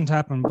doesn't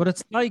happen, but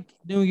it's like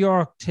New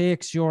York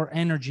takes your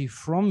energy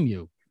from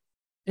you.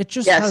 It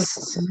just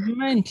has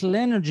mental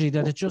energy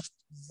that it just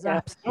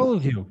zaps out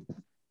of you.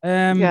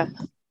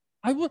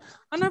 I've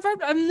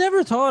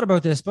never thought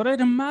about this, but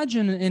I'd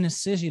imagine in a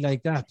city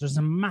like that, there's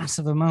a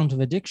massive amount of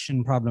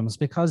addiction problems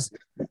because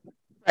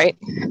when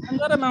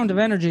that amount of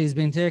energy is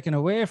being taken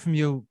away from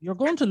you, you're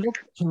going to look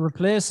to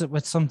replace it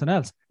with something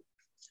else.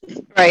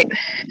 Right.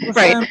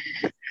 So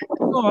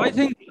I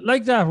think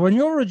like that, when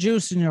you're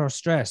reducing your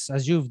stress,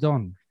 as you've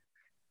done,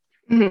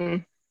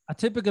 a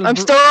typical... I'm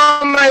still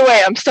on my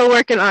way. I'm still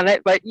working on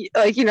it, but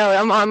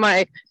I'm on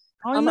my...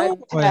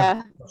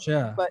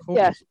 Yeah. But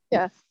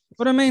yeah.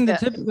 But I mean, the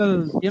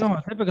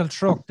typical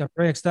truck that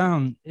breaks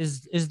down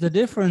is the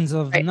difference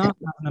of not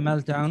having a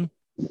meltdown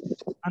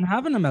and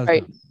having a meltdown.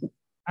 Right.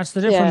 That's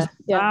the difference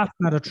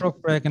laughing at a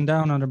truck breaking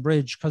down on a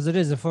bridge, because it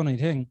is a funny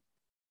thing.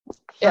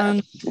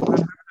 And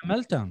having a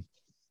meltdown.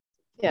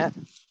 Yeah.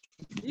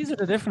 These are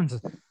the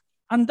differences.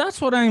 And that's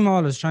what I'm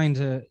always trying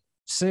to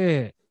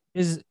say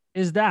is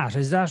is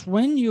that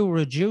when you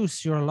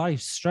reduce your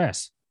life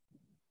stress,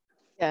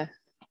 Yeah.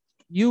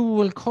 you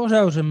will cut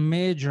out a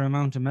major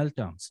amount of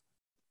meltdowns.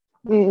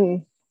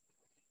 Mm.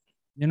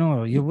 You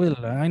know, you will.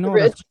 I know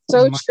It's that's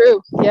so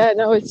true. Yeah,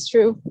 no, it's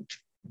true.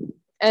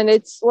 And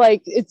it's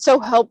like, it's so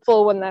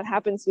helpful when that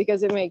happens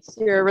because it makes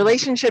your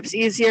relationships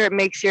easier. It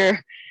makes your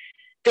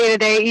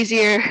day-to-day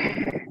easier.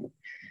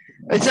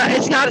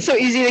 It's not so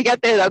easy to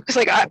get there though, because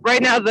like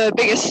right now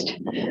this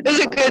is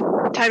a good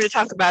time to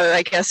talk about it,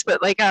 I guess,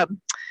 but like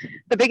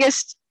the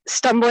biggest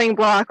stumbling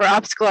block or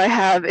obstacle I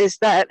have is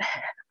that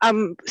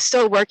I'm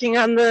still working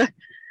on the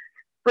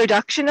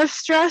reduction of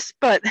stress,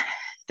 but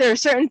there are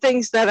certain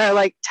things that are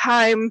like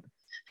time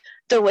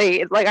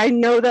delayed. Like I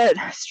know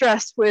that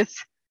stress with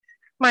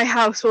my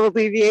house will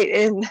alleviate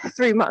in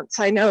 3 months.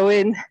 I know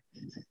in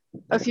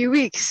a few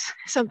weeks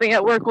something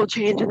at work will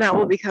change and that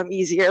will become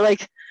easier.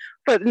 Like,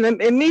 but in the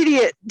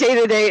immediate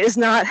day-to-day is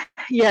not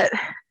yet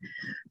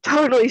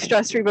totally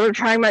stress-free, but I'm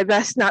trying my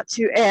best not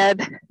to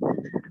add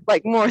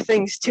like more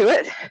things to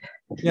it.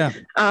 Yeah.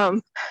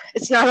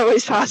 It's not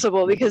always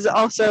possible because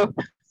also,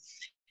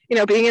 you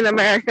know, being in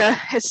America,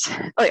 it's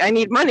like I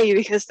need money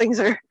because things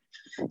are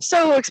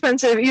so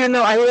expensive, even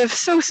though I live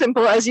so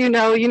simple, as you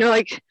know,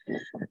 like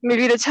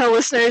maybe to tell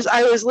listeners,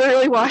 I was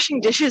literally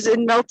washing dishes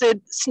in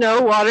melted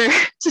snow water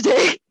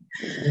today.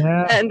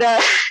 Yeah. And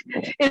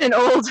in an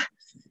old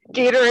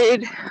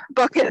Gatorade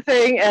bucket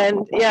thing.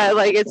 And yeah,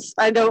 like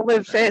I don't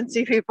live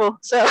fancy, people.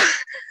 So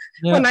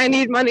Yeah. when I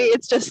need money,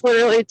 it's just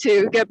literally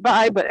to get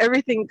by. But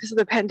everything because of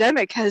the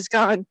pandemic has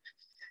gone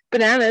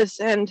bananas.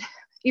 And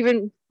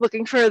even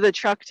looking for the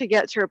truck to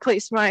get to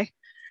replace my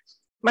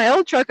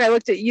old truck, I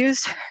looked at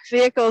used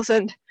vehicles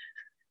and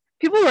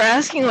people were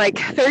asking like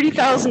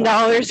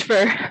 $30,000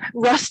 for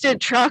rusted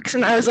trucks.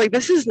 And I was like,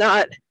 this is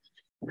not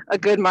a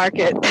good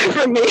market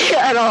for me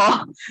at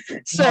all.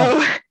 So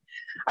No.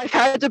 I've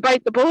had to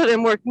bite the bullet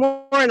and work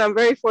more. And I'm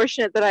very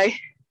fortunate that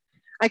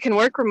I can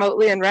work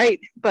remotely and write,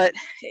 but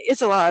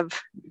it's a lot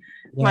of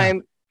my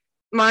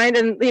mind.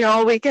 And, you know,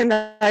 all weekend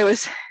I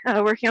was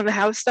working on the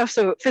house stuff.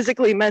 So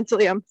physically,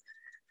 mentally, I'm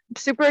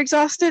super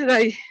exhausted.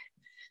 And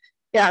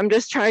I'm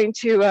just trying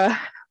to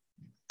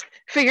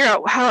figure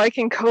out how I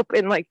can cope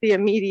in like the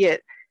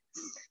immediate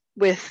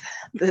with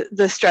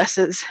the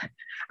stresses.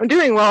 I'm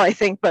doing well, I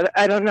think, but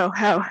I don't know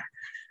how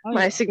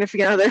my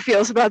significant other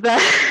feels about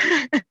that.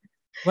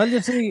 Well,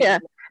 you see,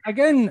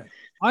 again,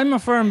 I'm a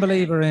firm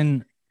believer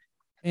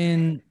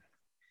in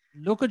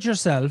look at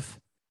yourself,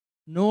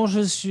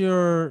 notice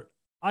I've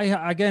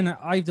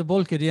the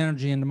bulk of the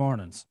energy in the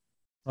mornings,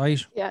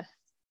 right? Yeah.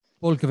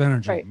 Bulk of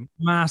energy, right.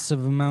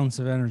 Massive amounts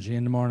of energy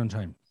in the morning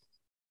time,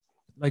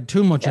 like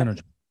too much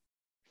energy.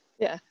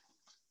 Yeah.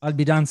 I'll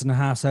be dancing at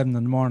 7:30 in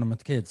the morning with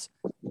the kids.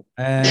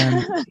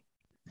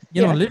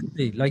 You know,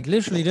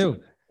 literally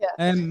do.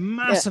 Yeah.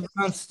 Massive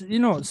amounts, you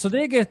know, so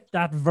they get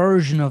that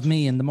version of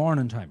me in the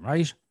morning time,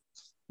 right?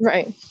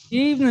 Right.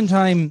 Evening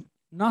time,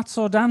 not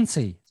so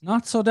dancey. No,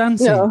 not so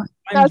dancey.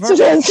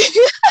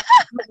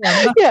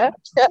 Yeah.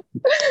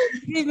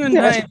 Evening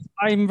time,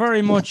 I'm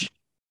very much.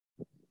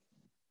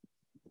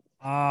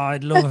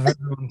 I'd love if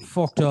everyone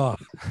fucked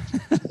off.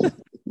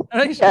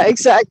 Right? Yeah,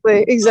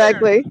 exactly.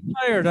 I'm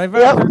tired. I've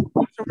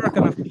to work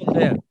on a full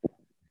day.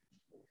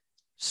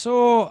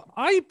 So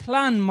I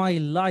plan my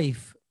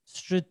life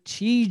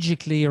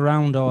strategically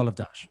around all of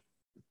that.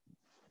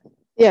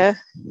 Yeah.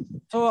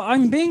 So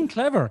I'm being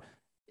clever.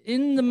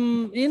 In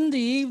the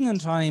evening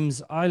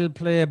times, I'll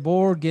play a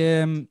board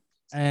game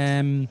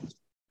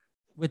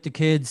with the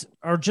kids,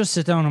 or just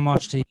sit down and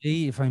watch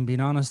TV, if I'm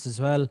being honest as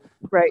well.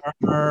 Right.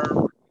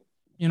 Or,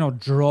 you know,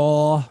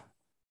 draw,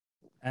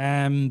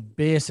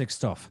 basic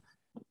stuff.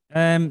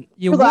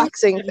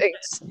 Relaxing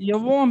things. You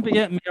won't be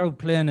getting me out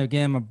playing a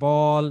game of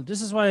ball.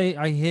 This is why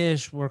I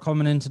hate we're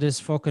coming into this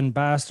fucking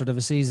bastard of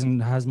a season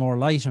that has more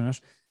light in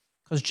it.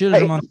 Because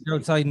children want to be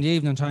outside in the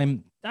evening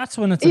time. That's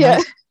when it's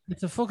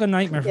it's a fucking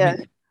nightmare for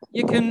me.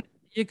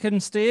 You can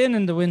stay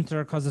in the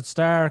winter because it's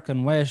dark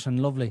and wet and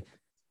lovely.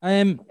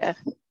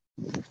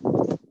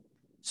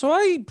 So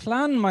I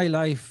plan my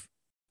life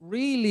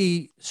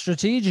really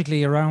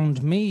strategically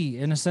around me,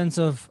 in a sense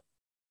of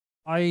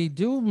I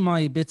do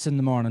my bits in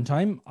the morning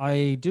time.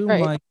 I do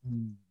my,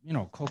 you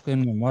know,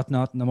 cooking and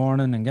whatnot in the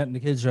morning and getting the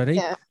kids ready.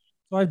 Yeah.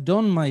 So I've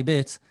done my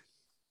bits.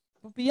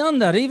 But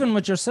beyond that, even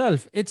with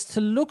yourself, it's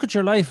to look at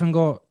your life and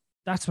go,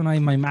 that's when I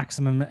have my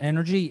maximum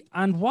energy.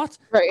 And what?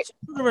 Right. So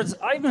in other words,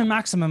 I have my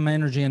maximum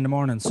energy in the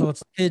morning. So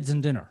it's kids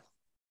and dinner.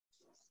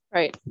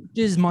 Right.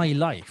 This is my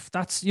life.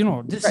 That's, you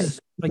know, this is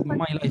like my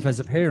life as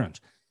a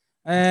parent.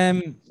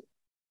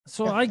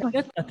 So I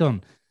get that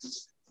done.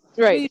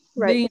 Right.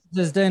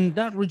 Is then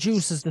that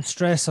reduces the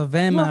stress of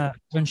Emma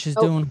when she's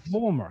doing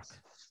homework.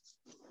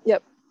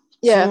 Yep.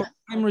 Yeah. So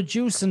I'm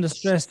reducing the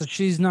stress that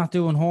she's not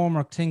doing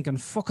homework, thinking,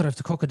 fuck it, I have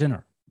to cook a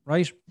dinner.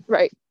 Right.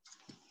 Right.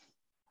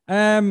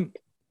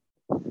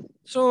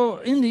 So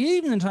in the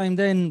evening time,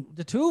 then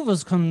the two of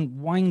us can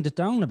wind it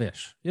down a bit.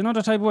 You know,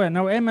 the type of way.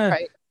 Now Emma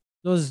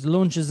does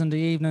lunches in the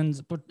evenings,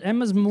 but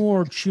Emma's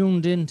more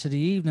tuned into the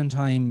evening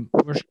time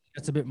where she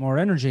gets a bit more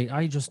energy.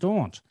 I just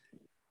don't.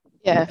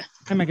 Yeah.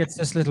 Time I gets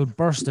this little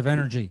burst of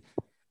energy.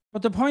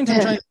 But the point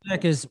I'm trying to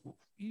make is,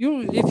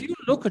 if you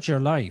look at your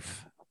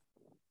life,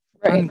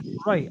 Right.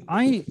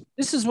 and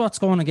this is what's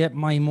going to get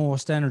my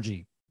most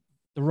energy,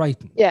 the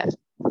writing, Yeah.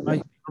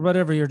 right, or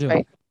whatever you're doing,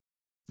 Right.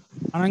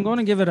 and I'm going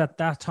to give it at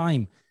that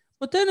time.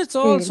 But then it's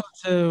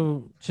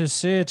also to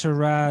say to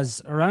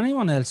Raz or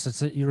anyone else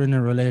that you're in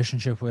a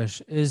relationship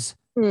with is,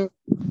 Mm.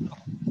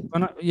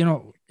 when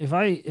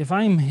if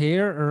I'm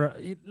here, or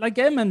like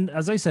Emma,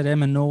 as I said,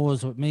 Emma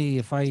knows with me,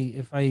 if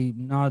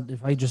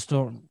I just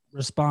don't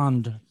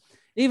respond.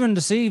 Even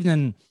this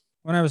evening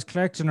when I was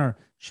collecting her,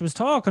 she was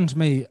talking to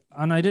me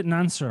and I didn't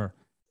answer,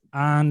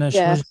 and she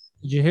Yeah. was,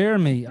 did you hear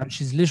me? And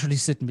she's literally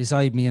sitting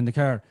beside me in the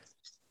car,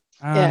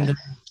 and Yeah.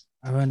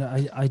 I went,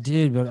 I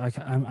did, but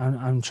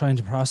I'm trying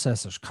to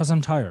process it because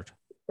I'm tired.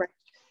 Right.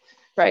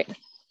 Right.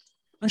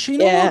 And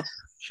Yeah.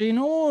 she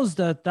knows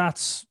that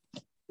that's,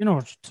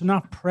 to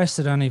not press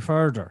it any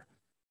further.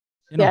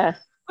 Yeah.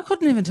 I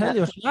couldn't even tell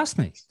you what she asked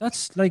me.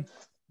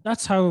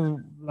 That's how,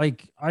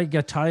 like, I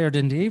get tired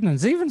in the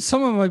evenings. Even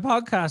some of my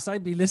podcasts,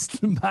 I'd be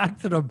listening back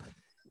to them.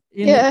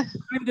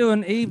 I'm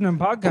doing evening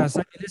podcasts,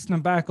 I'd be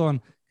listening back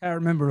on, can't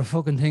remember a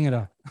fucking thing of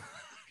that.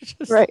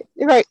 Right.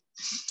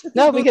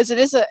 No, because it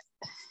is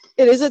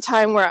a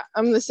time where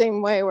I'm the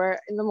same way,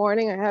 where in the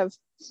morning I have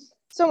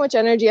so much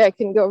energy. I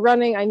can go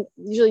running. I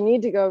usually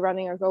need to go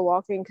running or go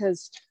walking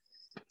because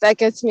that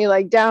gets me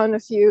like down a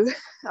few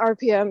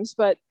RPMs,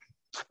 but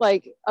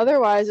like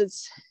otherwise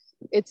it's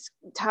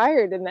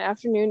tired in the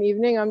afternoon,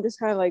 evening. I'm just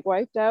kind of like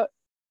wiped out.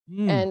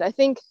 And I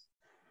think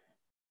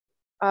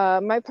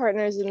my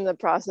partner is in the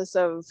process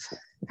of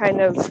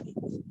kind of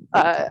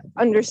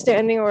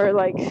understanding, or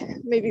like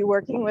maybe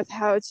working with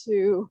how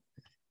to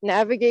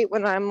navigate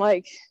when I'm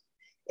like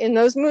in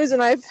those moods.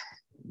 And I've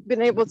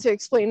been able to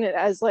explain it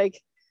as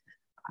like,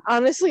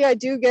 honestly, I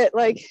do get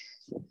like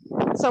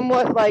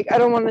somewhat, like, I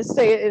don't want to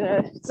say it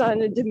it's not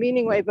in a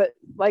demeaning way, but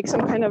like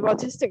some kind of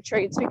autistic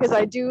traits, because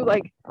I do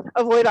like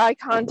avoid eye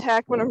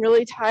contact when I'm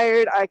really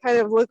tired. I kind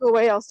of look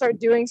away. I'll start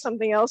doing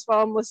something else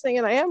while I'm listening,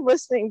 and I am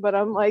listening, but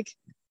I'm like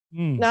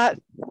not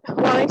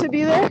wanting to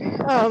be there.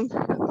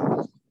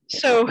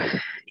 So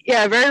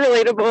yeah, very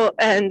relatable.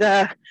 And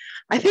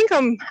I think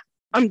I'm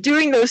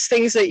doing those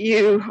things that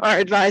you are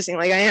advising.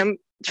 Like I am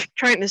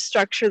trying to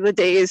structure the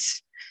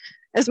days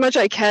as much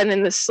I can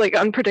in this like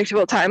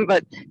unpredictable time,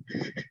 but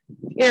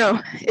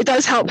it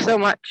does help so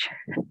much.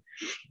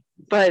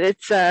 But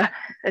it's a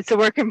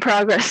work in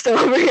progress still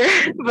over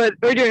here, but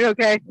we're doing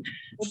okay.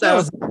 It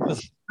does.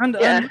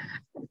 And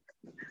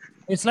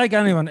it's like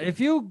anyone, if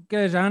you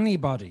get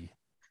anybody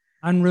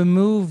and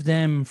remove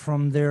them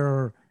from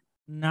their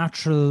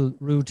natural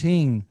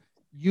routine,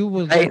 you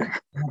will get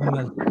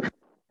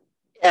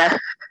yeah.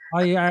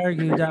 I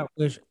argue that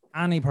with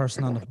any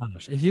person on the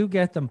planet. If you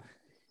get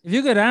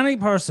any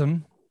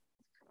person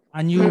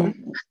and you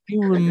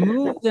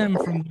remove them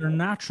from their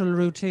natural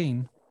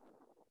routine,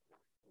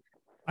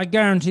 I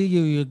guarantee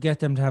you'll get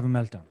them to have a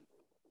meltdown.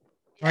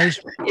 Right?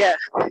 Yeah.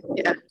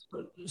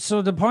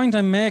 So the point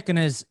I'm making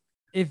is,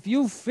 if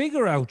you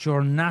figure out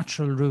your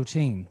natural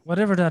routine,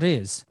 whatever that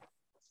is,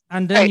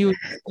 and then you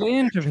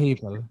explain to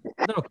people,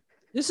 look,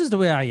 this is the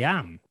way I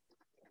am.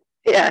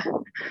 Yeah.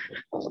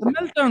 The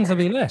meltdowns will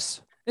be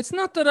less. It's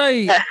not that I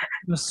have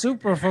a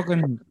super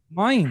fucking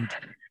mind.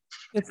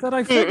 It's that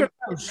I figured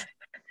out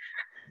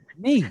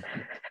me.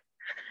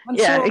 And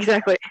so,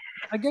 exactly.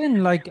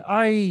 Again, like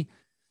I'll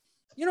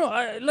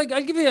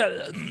give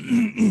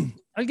you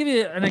I'll give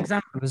you an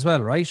example as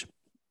well, right?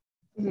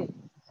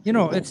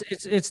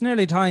 It's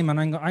nearly time, and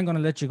I'm going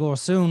to let you go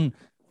soon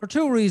for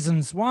two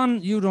reasons.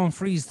 One, you don't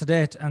freeze to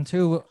death, and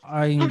two,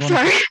 I'm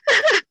sorry.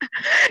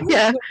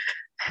 Yeah.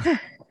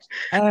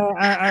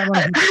 I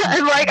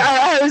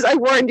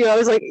warned you. I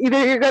was like,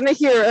 either you're going to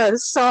hear a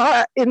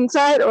saw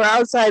inside or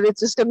outside. It's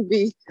just going to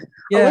be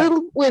a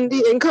little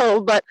windy and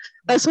cold, but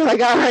that's what I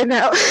got right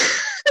now.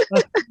 That's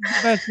the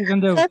best you can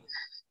do. But,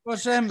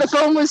 the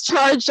phone was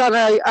charged on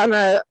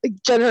a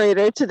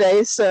generator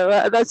today,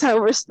 so that's how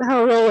we're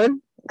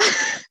rolling.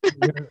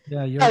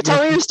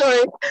 Tell me your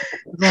story.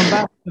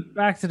 Going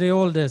back to the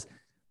old days.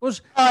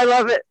 But I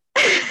love it.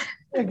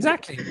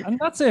 Exactly, and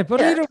that's it.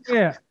 But either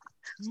way,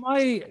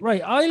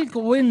 I'll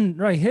go in.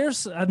 Right,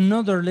 here's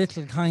another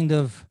little kind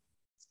of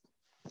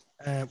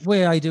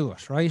way I do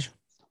it. Right.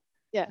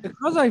 Yeah.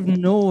 Because I've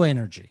no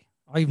energy,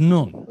 I've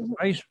none.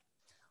 Right.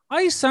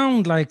 I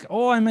sound like,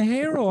 oh, I'm a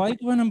hero. I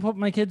go in and put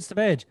my kids to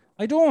bed.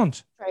 I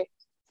don't. Right.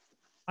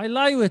 I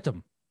lie with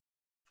them.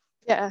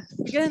 Yeah.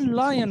 Again,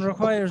 lying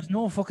requires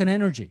no fucking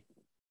energy.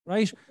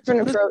 Right.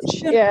 Different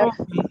approach. Yeah.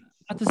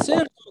 At the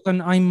same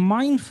token, I'm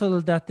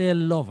mindful that they'll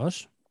love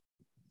it.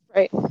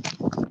 Right.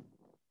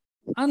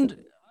 And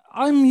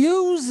I'm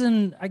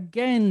using,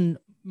 again,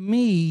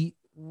 me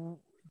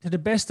to the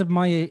best of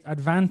my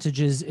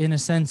advantages, in a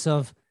sense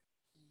of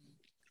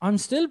I'm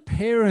still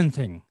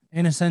parenting,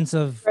 in a sense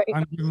of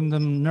I'm giving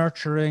them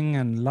nurturing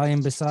and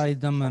lying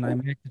beside them, and I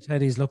make the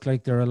teddies look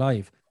like they're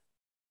alive.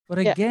 But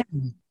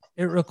again,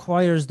 it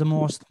requires the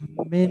most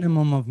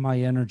minimum of my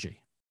energy.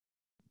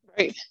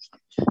 Right.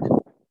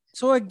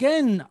 So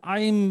again,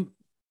 I'm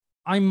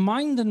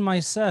minding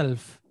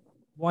myself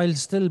while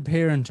still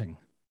parenting.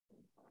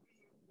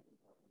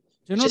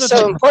 Do you know Which is that?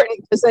 so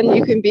important because then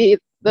you can be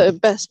the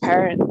best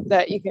parent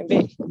that you can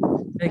be.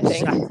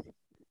 Exactly. I think.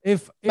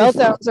 If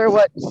Meltdowns are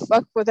what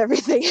fuck with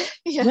everything.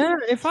 yeah,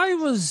 if I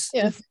was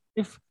if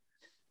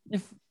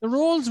the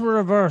roles were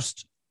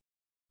reversed,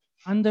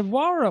 and they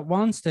were at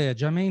one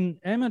stage. I mean,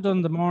 Emma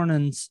done the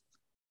mornings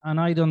and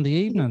I done the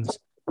evenings,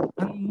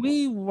 and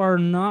we were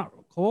not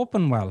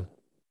coping well.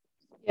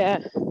 Yeah.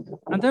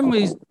 And then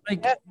we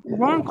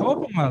weren't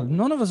coping well.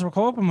 None of us were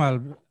coping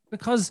well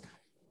because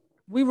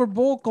we were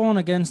both going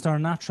against our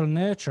natural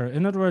nature.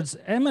 In other words,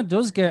 Emma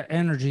does get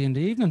energy in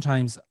the evening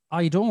times.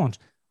 I don't.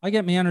 I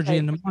get my energy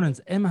in the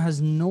mornings. Emma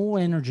has no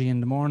energy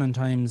in the morning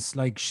times.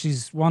 Like,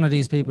 she's one of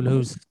these people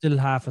who's still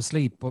half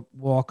asleep but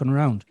walking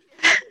around.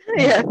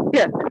 Yeah.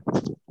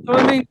 So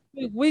I mean,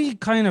 we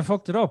kind of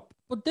fucked it up.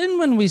 But then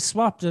when we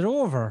swapped it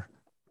over,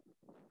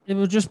 it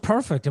was just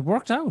perfect. It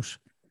worked out.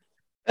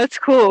 That's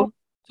cool.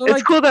 So it's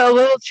like, cool that a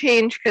little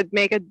change could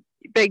make a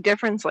big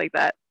difference like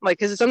that. Like,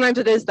 because sometimes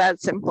it is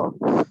that simple.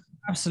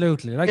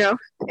 absolutely. Like, You know?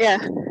 Yeah.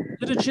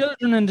 to the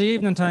children in the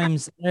evening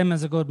times,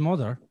 Emma's a good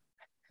mother,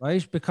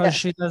 right? Because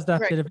she has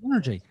that bit of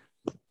energy.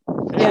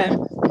 Yeah.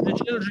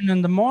 The children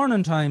in the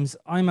morning times,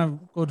 I'm a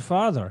good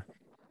father.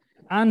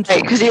 And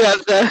because you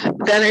have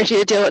the energy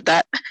to deal with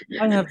that.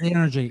 I have the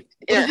energy.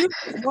 But Yeah. if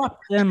you swap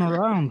them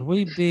around,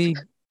 we'd be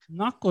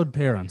not good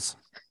parents.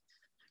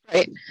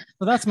 Right.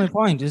 So that's my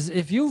point, is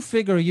if you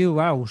figure you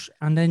out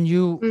and then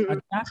you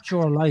adapt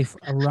your life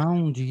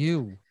around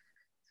you,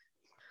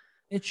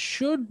 it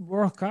should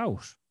work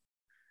out.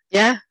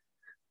 Yeah.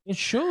 It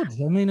should.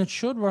 I mean, it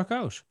should work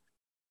out.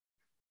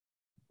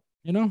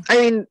 You know? I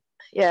mean,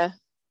 yeah.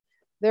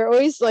 There are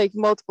always like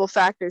multiple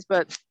factors,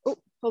 but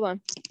hold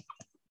on.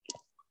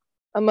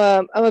 I'm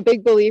a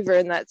big believer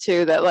in that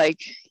too, that like,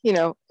 you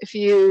know, if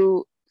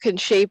you can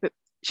shape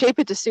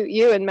it to suit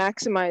you and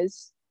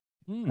maximize.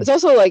 It's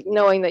also like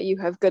knowing that you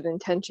have good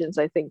intentions,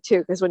 I think too,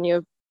 because when you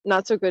have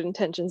not so good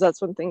intentions,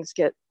 that's when things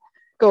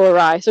go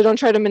awry. So don't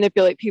try to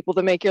manipulate people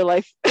to make your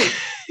life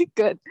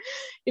good.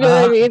 You know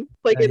what I mean?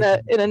 Like in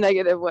a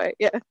negative way.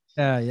 Yeah.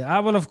 Yeah.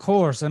 Well, of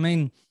course. I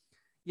mean,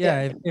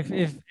 if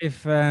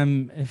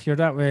you're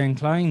that way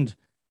inclined,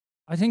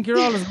 I think you're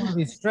always going to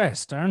be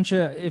stressed, aren't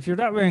you? If you're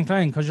that way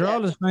inclined, because you're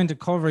always trying to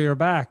cover your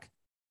back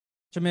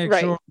to make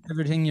sure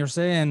everything you're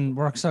saying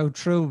works out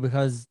true.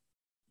 Because,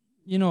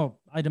 you know,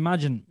 I'd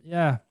imagine,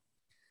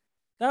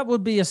 that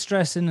would be a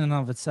stress in and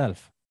of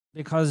itself.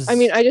 Because I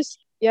mean, I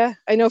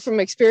know from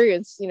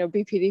experience, you know,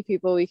 BPD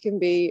people, we can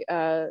be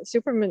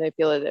super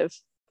manipulative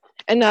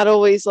and not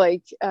always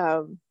like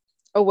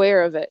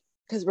aware of it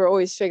because we're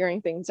always figuring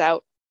things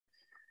out.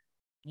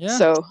 Yeah.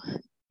 So,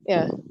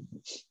 yeah.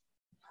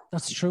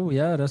 That's true.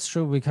 Yeah, that's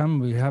true. We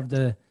have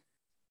the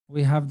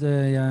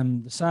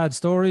sad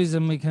stories,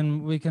 and we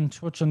can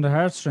touch on the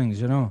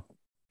heartstrings, you know.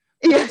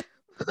 Yeah.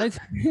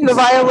 The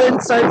violin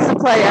starts to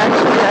play.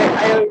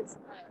 Actually,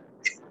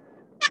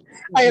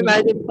 I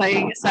imagine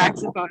playing a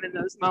saxophone in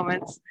those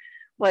moments,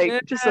 like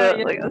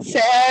like a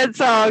sad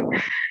song.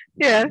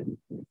 Yeah.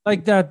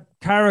 Like that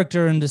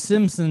character in The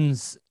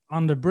Simpsons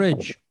on the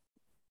bridge.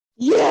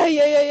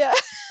 Yeah.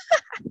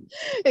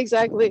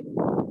 Exactly.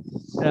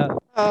 Yeah.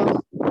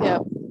 Yeah.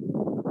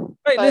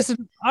 Right,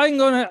 listen, I'm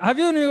gonna have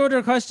you any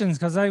other questions,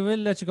 because I will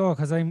let you go,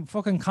 because I'm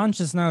fucking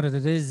conscious now that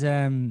it is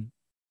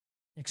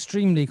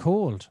extremely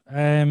cold.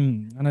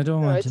 And I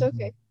don't want it's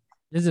okay.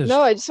 Is it?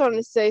 No, I just wanted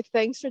to say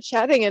thanks for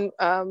chatting, and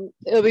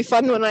it'll be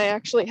fun when I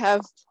actually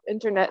have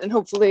internet, and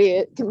hopefully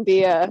it can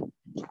be a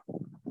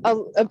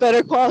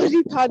better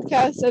quality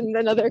podcast and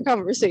another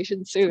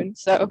conversation soon.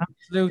 So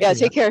absolutely. Yeah,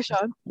 take care,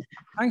 Sean.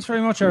 Thanks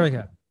very much,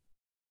 Erica.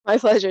 My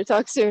pleasure.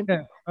 Talk soon.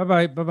 Okay.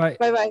 Bye-bye.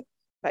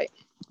 Bye.